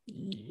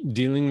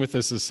dealing with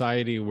a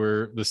society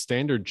where the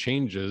standard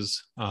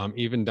changes,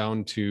 even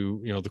down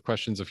to the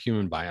questions of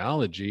human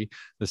biology,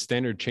 the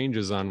standard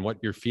changes on what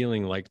you're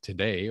feeling like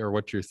today or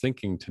what you're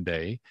thinking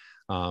today.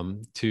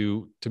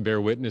 to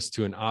bear witness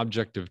to an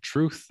objective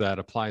truth that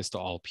applies to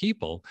all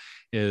people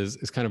is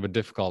kind of a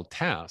difficult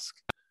task.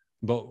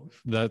 But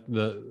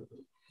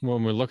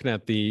when we're looking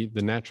at the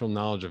natural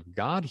knowledge of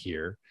God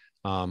here,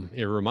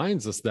 it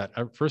reminds us that,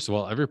 first of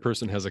all, every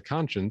person has a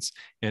conscience,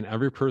 and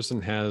every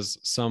person has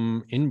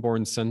some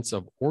inborn sense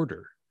of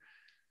order.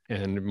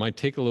 And it might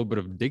take a little bit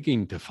of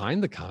digging to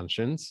find the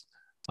conscience,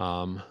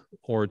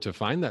 or to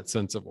find that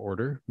sense of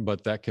order,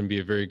 but that can be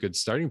a very good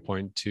starting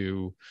point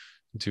to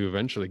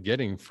eventually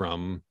getting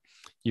from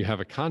you have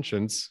a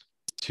conscience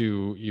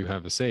to you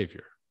have a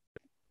savior.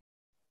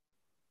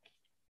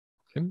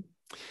 Okay.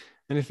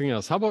 Anything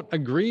else? How about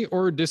agree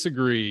or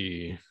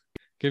disagree?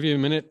 Give you a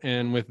minute,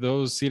 and with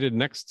those seated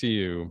next to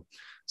you,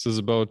 this is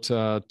about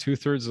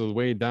 2/3 of the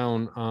way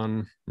down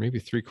on, maybe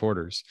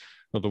 3/4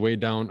 of the way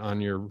down on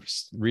your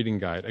reading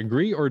guide.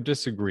 Agree or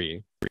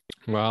disagree?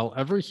 While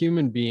every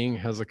human being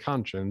has a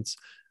conscience,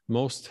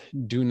 most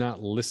do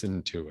not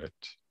listen to it.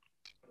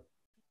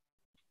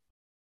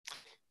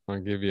 I'll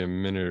give you a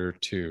minute or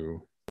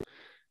two.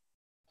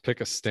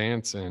 Pick a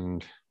stance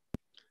and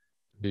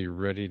be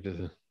ready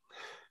to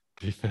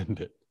defend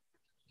it.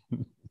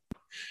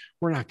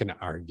 We're not going to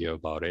argue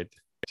about it.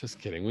 Just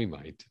kidding, we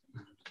might.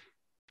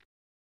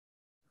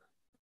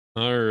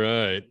 All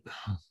right.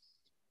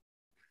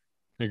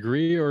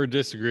 Agree or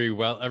disagree?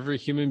 While every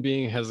human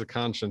being has a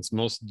conscience,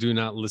 most do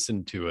not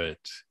listen to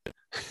it.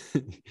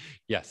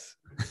 Yes.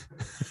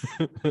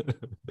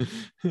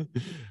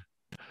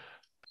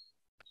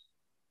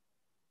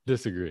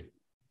 Disagree.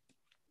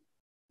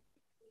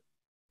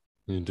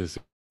 You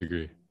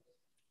disagree.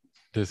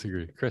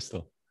 Disagree.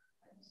 Crystal.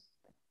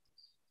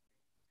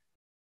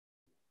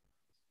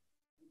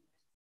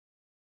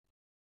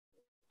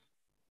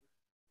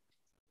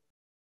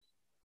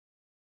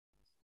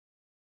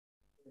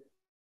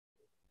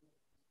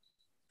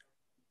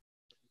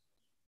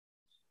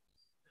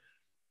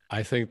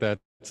 I think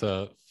that's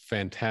a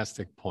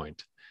fantastic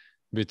point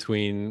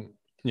between,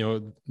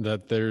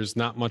 that there's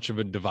not much of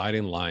a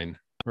dividing line,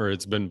 or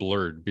it's been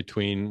blurred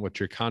between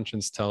what your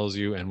conscience tells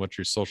you and what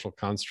your social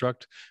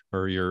construct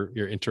or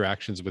your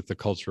interactions with the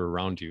culture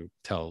around you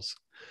tells.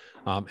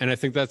 And I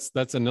think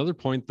that's another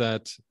point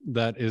that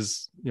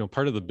is,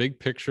 part of the big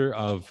picture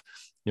of,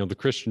 the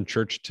Christian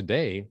church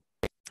today,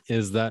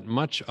 is that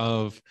much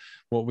of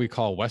what we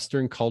call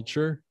Western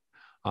culture,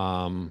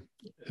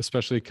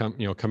 especially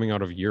coming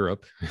out of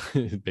Europe,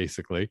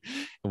 basically,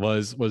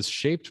 was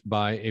shaped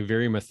by a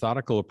very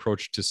methodical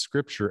approach to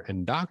scripture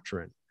and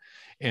doctrine,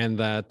 and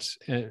that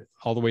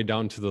all the way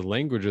down to the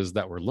languages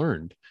that were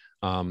learned.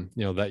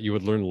 That you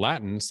would learn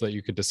Latin so that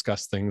you could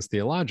discuss things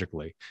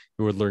theologically.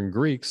 You would learn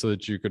Greek so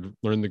that you could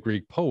learn the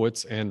Greek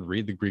poets and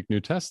read the Greek New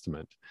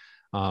Testament,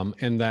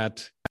 and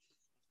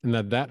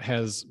that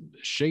has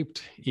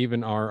shaped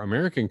even our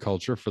American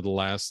culture for the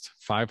last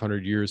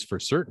 500 years for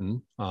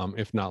certain,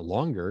 if not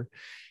longer.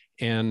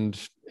 And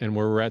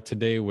where we're at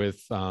today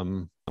with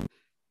kind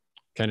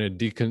of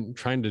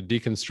trying to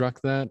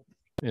deconstruct that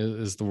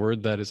is the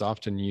word that is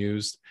often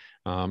used.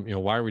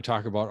 Why are we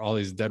talking about all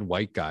these dead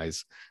white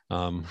guys?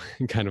 Kind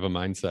of a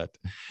mindset.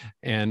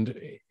 And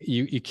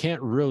you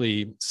can't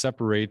really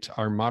separate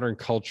our modern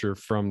culture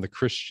from the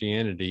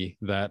Christianity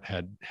that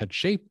had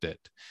shaped it.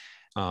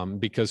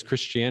 Because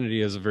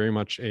Christianity is very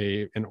much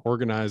an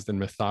organized and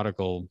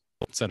methodical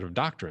set of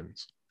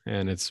doctrines,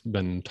 and it's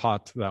been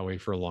taught that way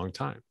for a long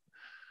time.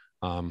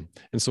 And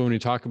so when you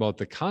talk about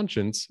the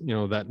conscience,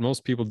 that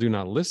most people do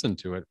not listen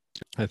to it,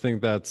 I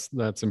think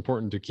that's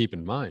important to keep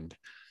in mind,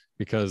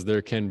 because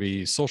there can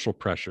be social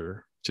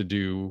pressure to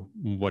do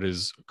what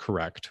is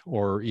correct,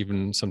 or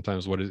even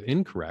sometimes what is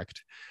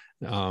incorrect,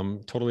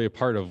 totally a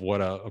part of what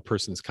a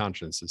person's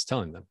conscience is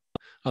telling them.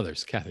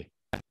 Others, Kathy.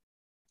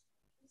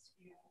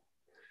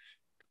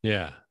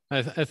 Yeah,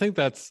 I think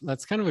that's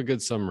kind of a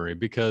good summary,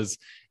 because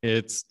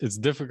it's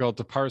difficult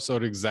to parse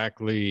out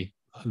exactly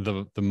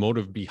the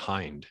motive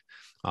behind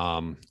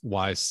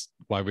why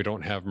we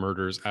don't have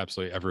murders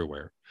absolutely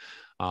everywhere.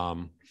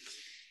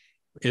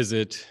 Is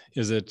it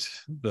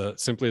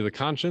simply the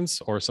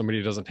conscience, or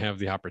somebody doesn't have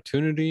the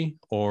opportunity,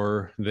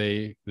 or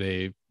they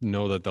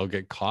know that they'll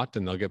get caught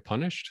and they'll get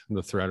punished,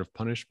 the threat of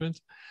punishment?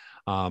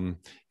 And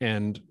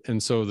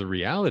so the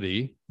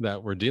reality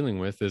that we're dealing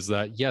with is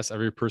that, yes,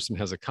 every person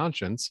has a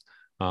conscience.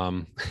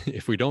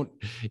 If we don't,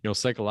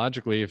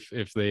 psychologically,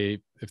 if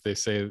they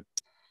say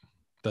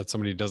that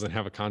somebody doesn't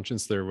have a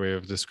conscience, their way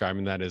of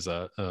describing that is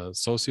a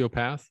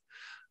sociopath,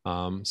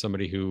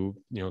 somebody who,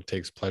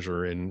 takes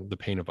pleasure in the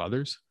pain of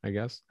others, I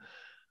guess.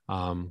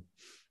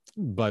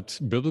 But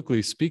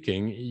biblically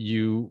speaking,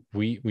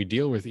 we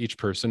deal with each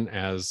person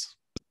as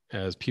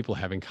people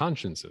having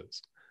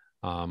consciences.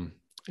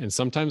 And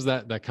sometimes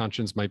that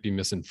conscience might be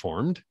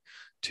misinformed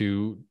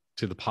to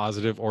the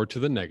positive or to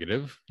the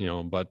negative,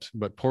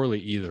 but poorly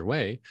either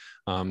way,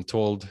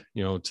 told,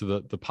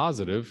 to the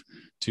positive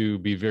to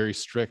be very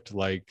strict,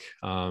 like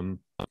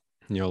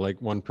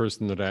one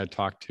person that I had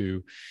talked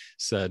to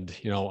said,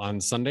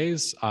 on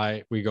Sundays,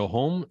 we go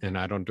home and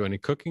I don't do any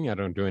cooking, I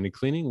don't do any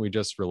cleaning, we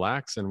just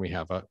relax and we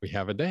have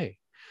a day.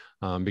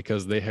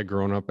 because they had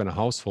grown up in a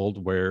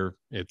household where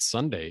it's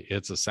Sunday,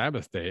 it's a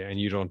Sabbath day, and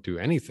you don't do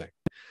anything.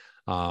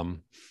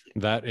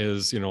 That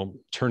is,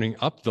 turning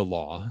up the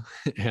law,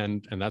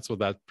 and that's what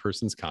that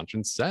person's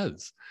conscience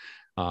says.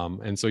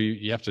 And so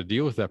you have to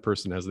deal with that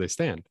person as they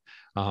stand,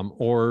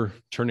 or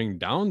turning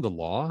down the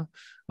law,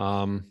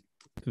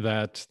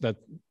 that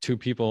two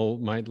people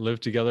might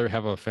live together,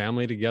 have a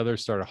family together,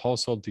 start a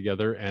household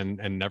together, and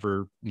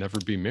never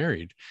be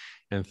married,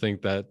 and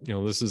think that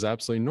this is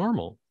absolutely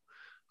normal,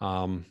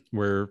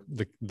 where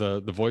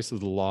the voice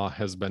of the law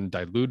has been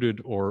diluted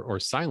or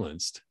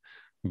silenced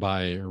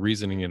by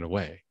reasoning it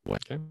away.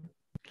 Okay.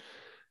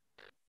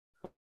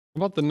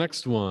 About the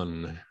next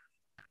one,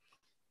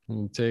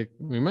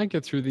 we might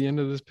get through the end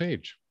of this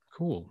page.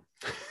 Cool.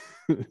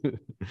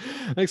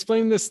 I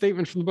explained this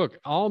statement from the book.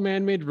 All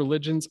man-made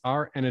religions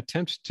are an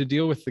attempt to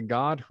deal with the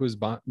God who is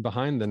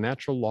behind the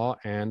natural law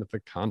and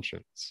the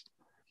conscience.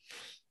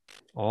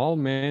 All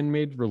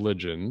man-made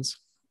religions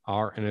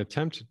are an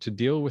attempt to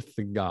deal with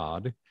the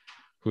God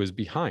who is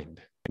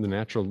behind the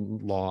natural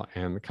law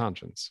and the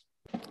conscience.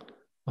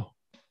 Oh,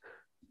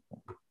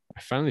 I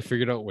finally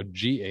figured out what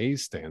GA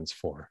stands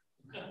for.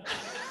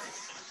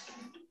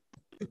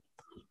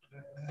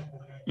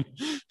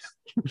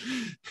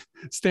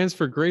 Stands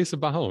for Grace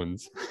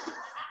Abounds,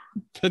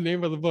 the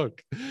name of the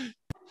book.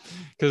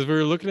 Because we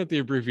were looking at the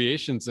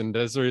abbreviations, and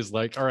Desiree's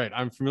like, all right,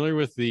 I'm familiar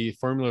with the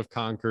Formula of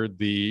Concord,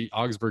 the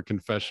Augsburg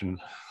Confession.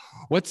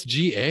 What's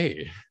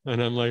GA?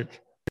 And I'm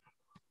like,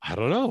 I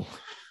don't know.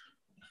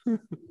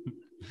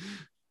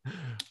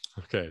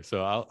 Okay,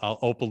 so I'll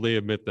openly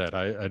admit that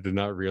I did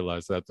not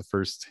realize that the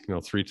first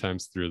 3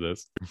 times through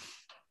this.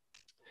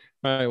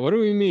 All right, what do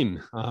we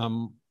mean?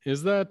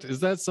 Is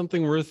that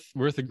something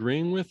worth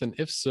agreeing with? And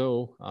if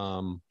so,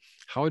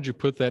 how would you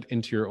put that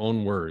into your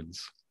own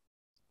words?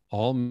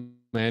 All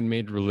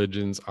man-made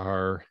religions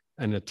are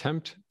an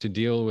attempt to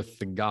deal with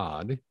the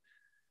God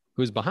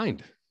who is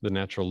behind the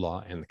natural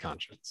law and the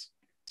conscience.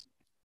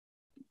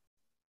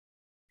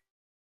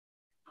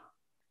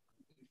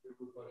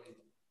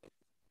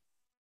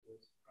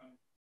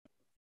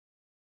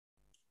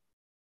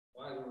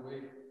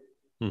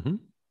 Mm-hmm.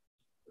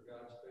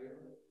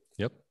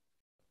 Yep.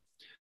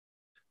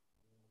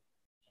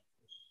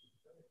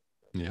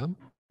 Yeah.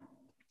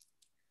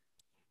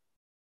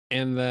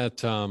 And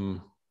that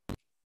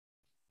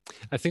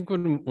I think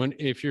when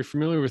if you're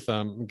familiar with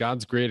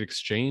God's Great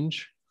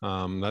Exchange,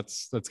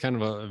 that's kind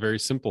of a very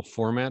simple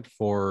format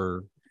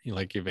for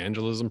like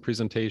evangelism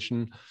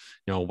presentation.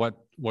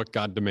 What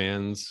God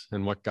demands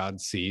and what God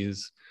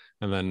sees,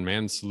 and then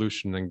man's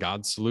solution and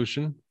God's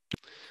solution.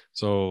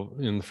 So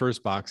in the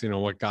first box,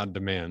 what God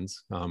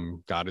demands,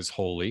 God is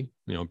holy,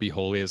 be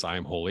holy as I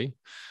am holy.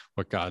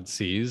 What God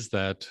sees,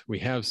 that we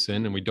have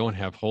sin and we don't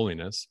have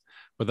holiness.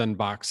 But then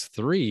box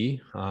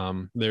 3,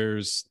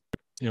 there's,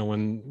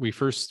 when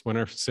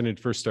our synod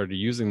first started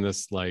using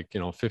this,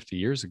 50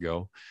 years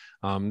ago,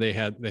 they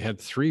had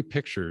 3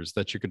 pictures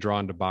that you could draw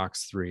into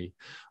box 3.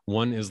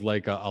 One is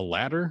like a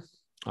ladder.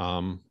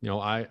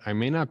 I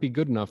may not be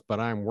good enough, but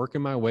I'm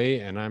working my way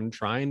and I'm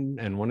trying,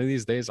 and one of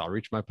these days I'll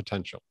reach my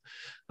potential.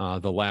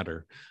 The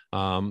ladder.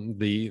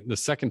 The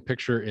second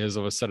picture is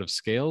of a set of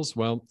scales.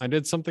 Well, I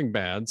did something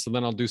bad, so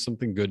then I'll do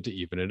something good to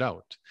even it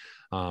out.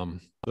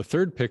 The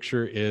third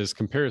picture is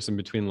comparison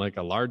between like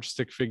a large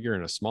stick figure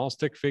and a small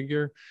stick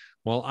figure.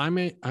 Well, I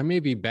may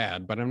be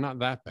bad, but I'm not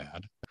that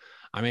bad.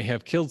 I may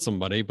have killed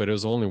somebody, but it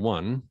was only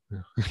one,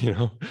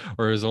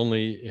 or it was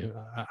only,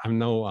 I'm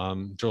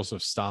no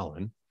Joseph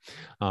Stalin.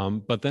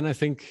 But then I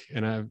think,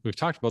 and we've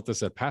talked about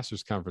this at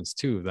Pastors Conference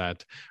too,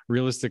 that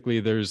realistically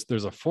there's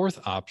a fourth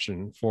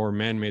option for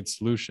man-made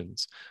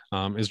solutions,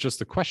 is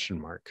just a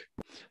question mark.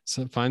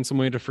 So find some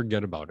way to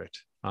forget about it.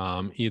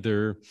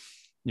 Either,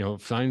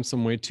 find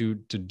some way to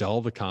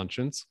dull the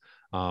conscience,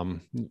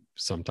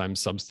 sometimes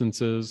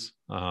substances,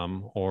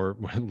 or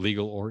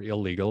legal or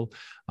illegal,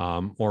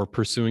 or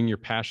pursuing your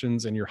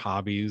passions and your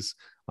hobbies,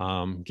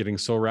 getting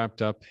so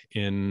wrapped up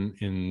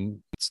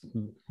in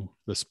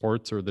the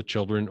sports or the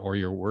children or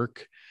your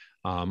work,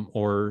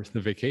 or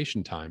the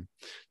vacation time,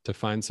 to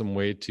find some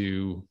way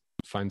to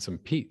find some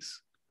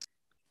peace.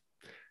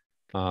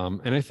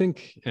 And I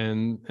think,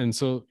 and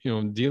so,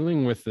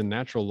 dealing with the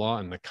natural law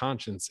and the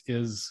conscience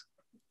is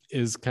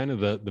kind of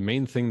the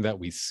main thing that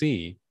we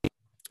see,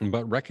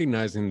 but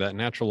recognizing that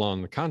natural law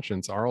and the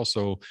conscience are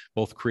also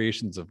both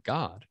creations of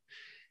God.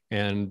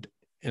 And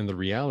the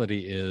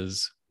reality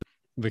is,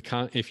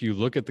 if you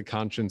look at the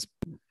conscience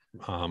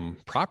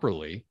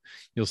properly,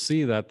 you'll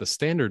see that the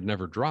standard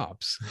never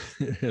drops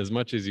as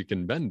much as you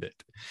can bend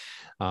it.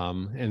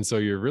 And so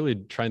you're really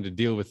trying to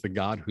deal with the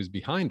God who's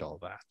behind all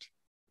that.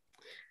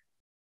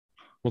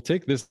 We'll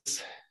take this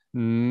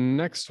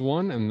next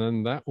one, and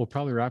then that will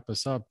probably wrap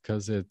us up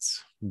because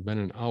it's been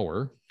an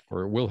hour,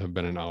 or it will have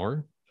been an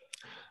hour.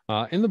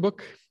 In the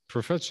book,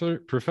 Professor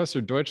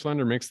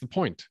Deutschlander makes the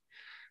point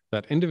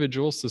that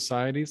individuals,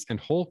 societies, and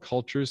whole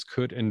cultures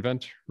could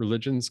invent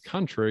religions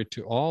contrary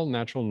to all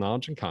natural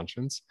knowledge and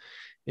conscience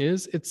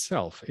is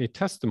itself a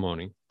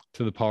testimony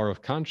to the power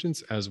of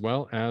conscience as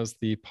well as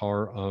the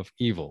power of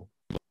evil.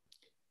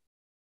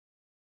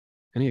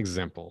 Any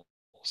examples?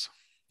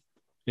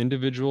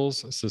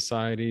 Individuals,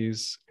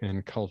 societies,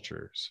 and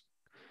cultures.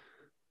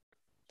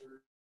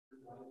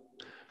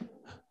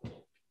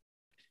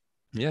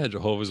 Yeah,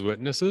 Jehovah's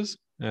Witnesses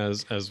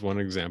as one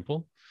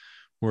example,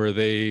 where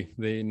they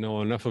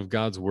know enough of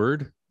God's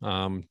word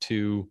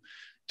to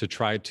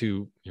try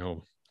to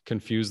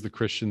confuse the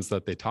Christians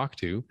that they talk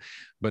to,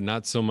 but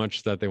not so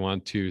much that they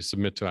want to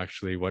submit to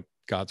actually what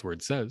God's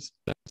word says.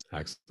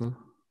 Excellent.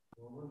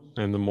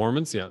 And the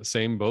Mormons, yeah,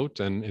 same boat,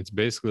 and it's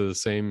basically the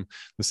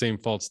same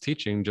false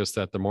teaching, just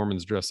that the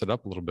Mormons dress it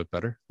up a little bit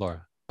better.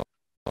 Laura.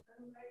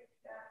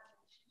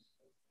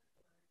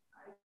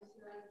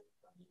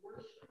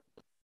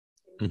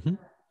 Mm-hmm.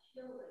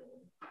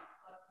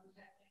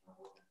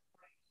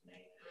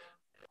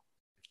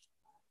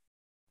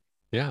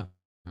 Yeah,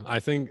 I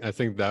think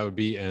that would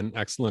be an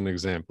excellent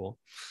example,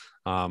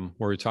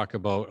 where we talk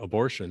about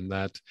abortion,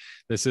 that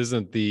this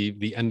isn't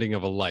the ending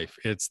of a life,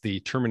 it's the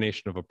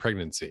termination of a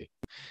pregnancy.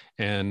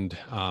 And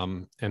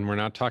we're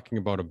not talking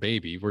about a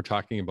baby, we're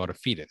talking about a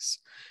fetus,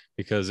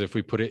 because if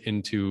we put it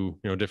into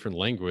different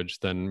language,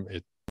 then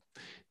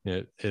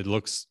it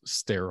looks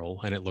sterile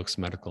and it looks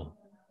medical.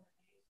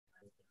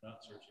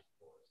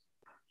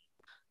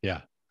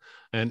 Yeah,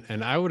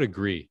 and I would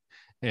agree,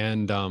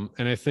 and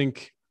I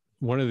think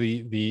one of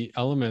the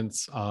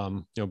elements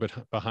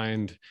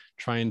behind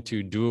trying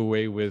to do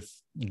away with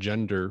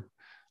gender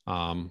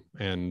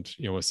and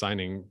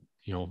assigning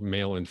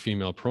male and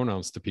female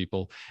pronouns to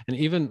people, and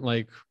even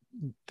like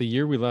the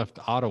year we left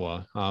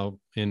Ottawa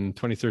in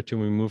 2013,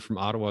 we moved from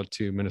Ottawa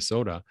to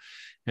Minnesota,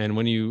 and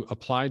when you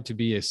applied to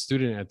be a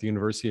student at the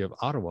University of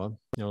Ottawa,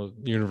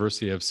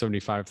 university of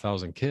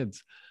 75,000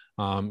 kids,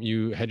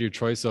 you had your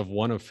choice of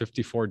one of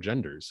 54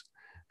 genders.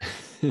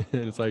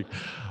 It's like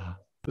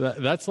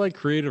that's like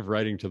creative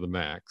writing to the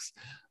max.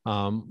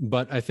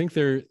 But I think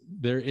there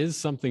is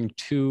something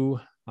to,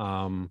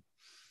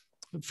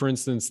 for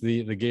instance,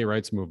 the gay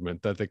rights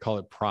movement, that they call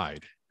it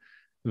pride,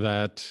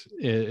 that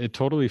it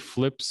totally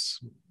flips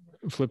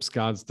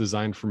God's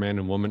design for man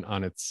and woman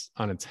on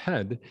its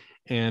head,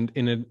 and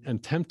in an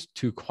attempt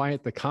to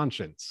quiet the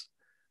conscience,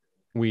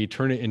 we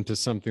turn it into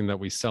something that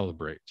we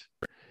celebrate.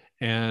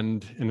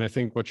 And I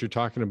think what you're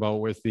talking about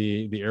with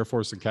the Air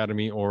Force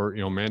Academy, or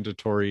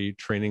mandatory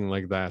training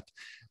like that,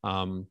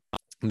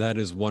 that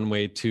is one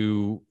way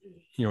to,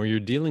 you're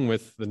dealing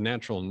with the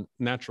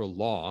natural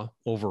law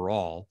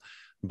overall,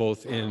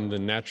 both in the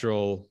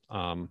natural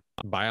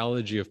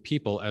biology of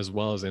people as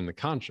well as in the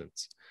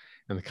conscience.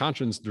 And the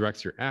conscience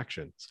directs your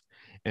actions.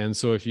 And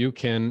so if you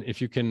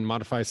can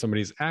modify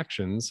somebody's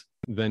actions,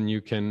 then you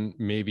can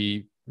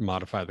maybe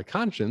modify the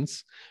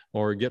conscience,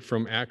 or get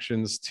from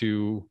actions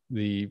to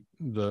the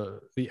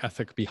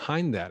ethic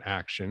behind that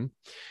action.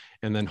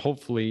 And then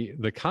hopefully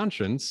the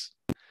conscience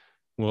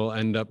will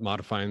end up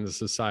modifying the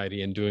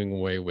society and doing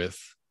away with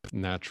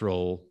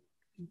natural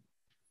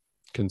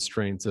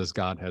constraints as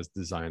God has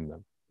designed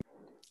them.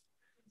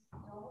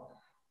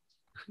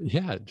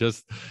 Yeah,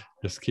 just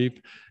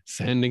keep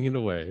sanding it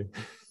away.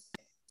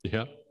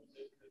 Yeah.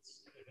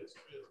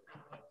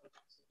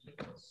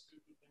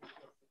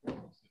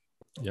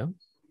 Yeah.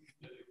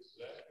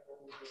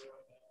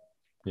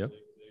 Yep.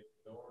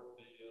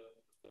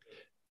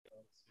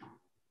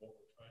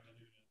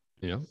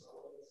 Yeah.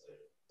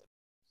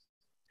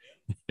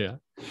 Yeah.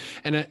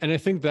 And I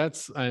think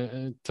that's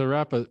to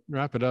wrap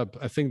it up.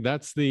 I think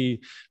that's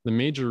the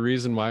major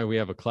reason why we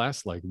have a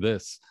class like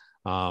this.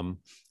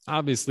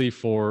 Obviously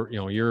for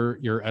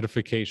your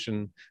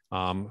edification,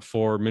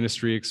 for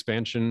ministry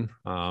expansion,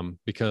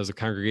 because a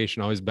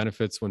congregation always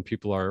benefits when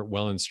people are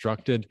well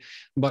instructed,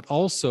 but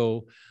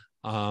also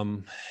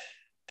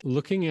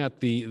looking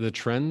at the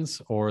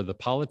trends, or the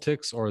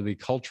politics, or the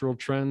cultural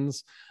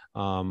trends,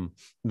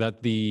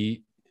 that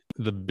the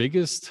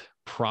biggest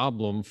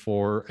problem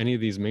for any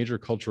of these major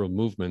cultural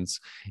movements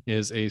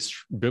is a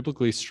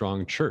biblically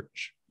strong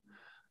church,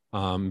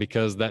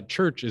 because that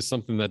church is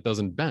something that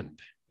doesn't bend.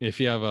 If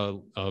you have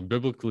a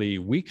biblically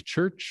weak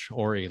church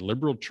or a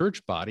liberal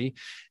church body,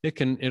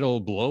 it'll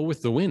blow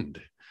with the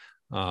wind.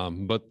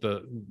 But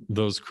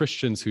those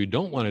Christians who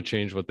don't want to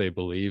change what they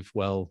believe,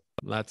 well,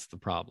 that's the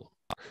problem.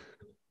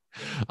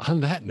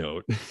 On that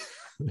note,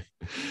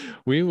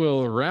 we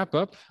will wrap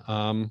up.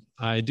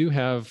 I do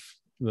have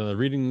the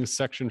reading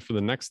section for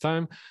the next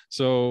time.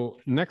 So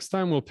next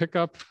time we'll pick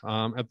up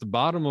at the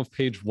bottom of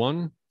page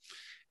 1,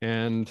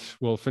 and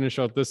we'll finish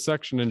out this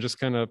section and just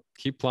kind of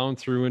keep plowing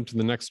through into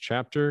the next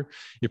chapter.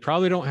 You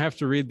probably don't have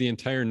to read the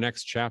entire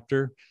next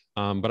chapter,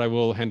 but I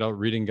will hand out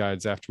reading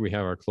guides after we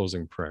have our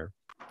closing prayer.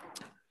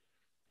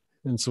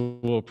 And so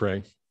we'll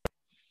pray.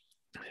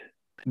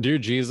 Dear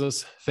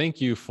Jesus, thank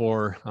you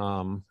for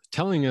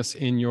telling us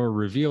in your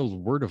revealed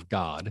word of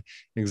God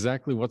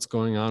exactly what's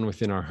going on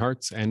within our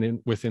hearts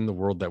and within the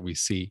world that we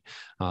see.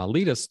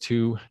 Lead us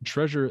to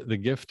treasure the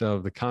gift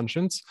of the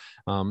conscience,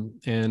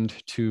 and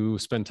to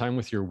spend time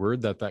with your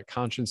word, that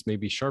conscience may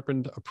be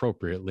sharpened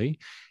appropriately,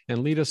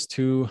 and lead us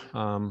to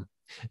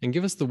And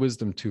give us the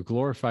wisdom to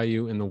glorify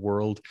you in the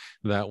world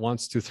that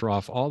wants to throw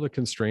off all the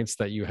constraints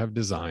that you have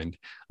designed.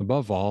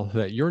 Above all,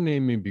 that your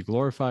name may be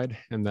glorified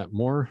and that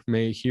more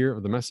may hear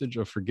of the message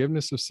of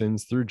forgiveness of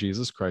sins through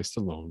Jesus Christ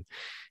alone.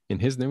 In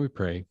his name we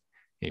pray.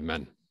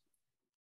 Amen.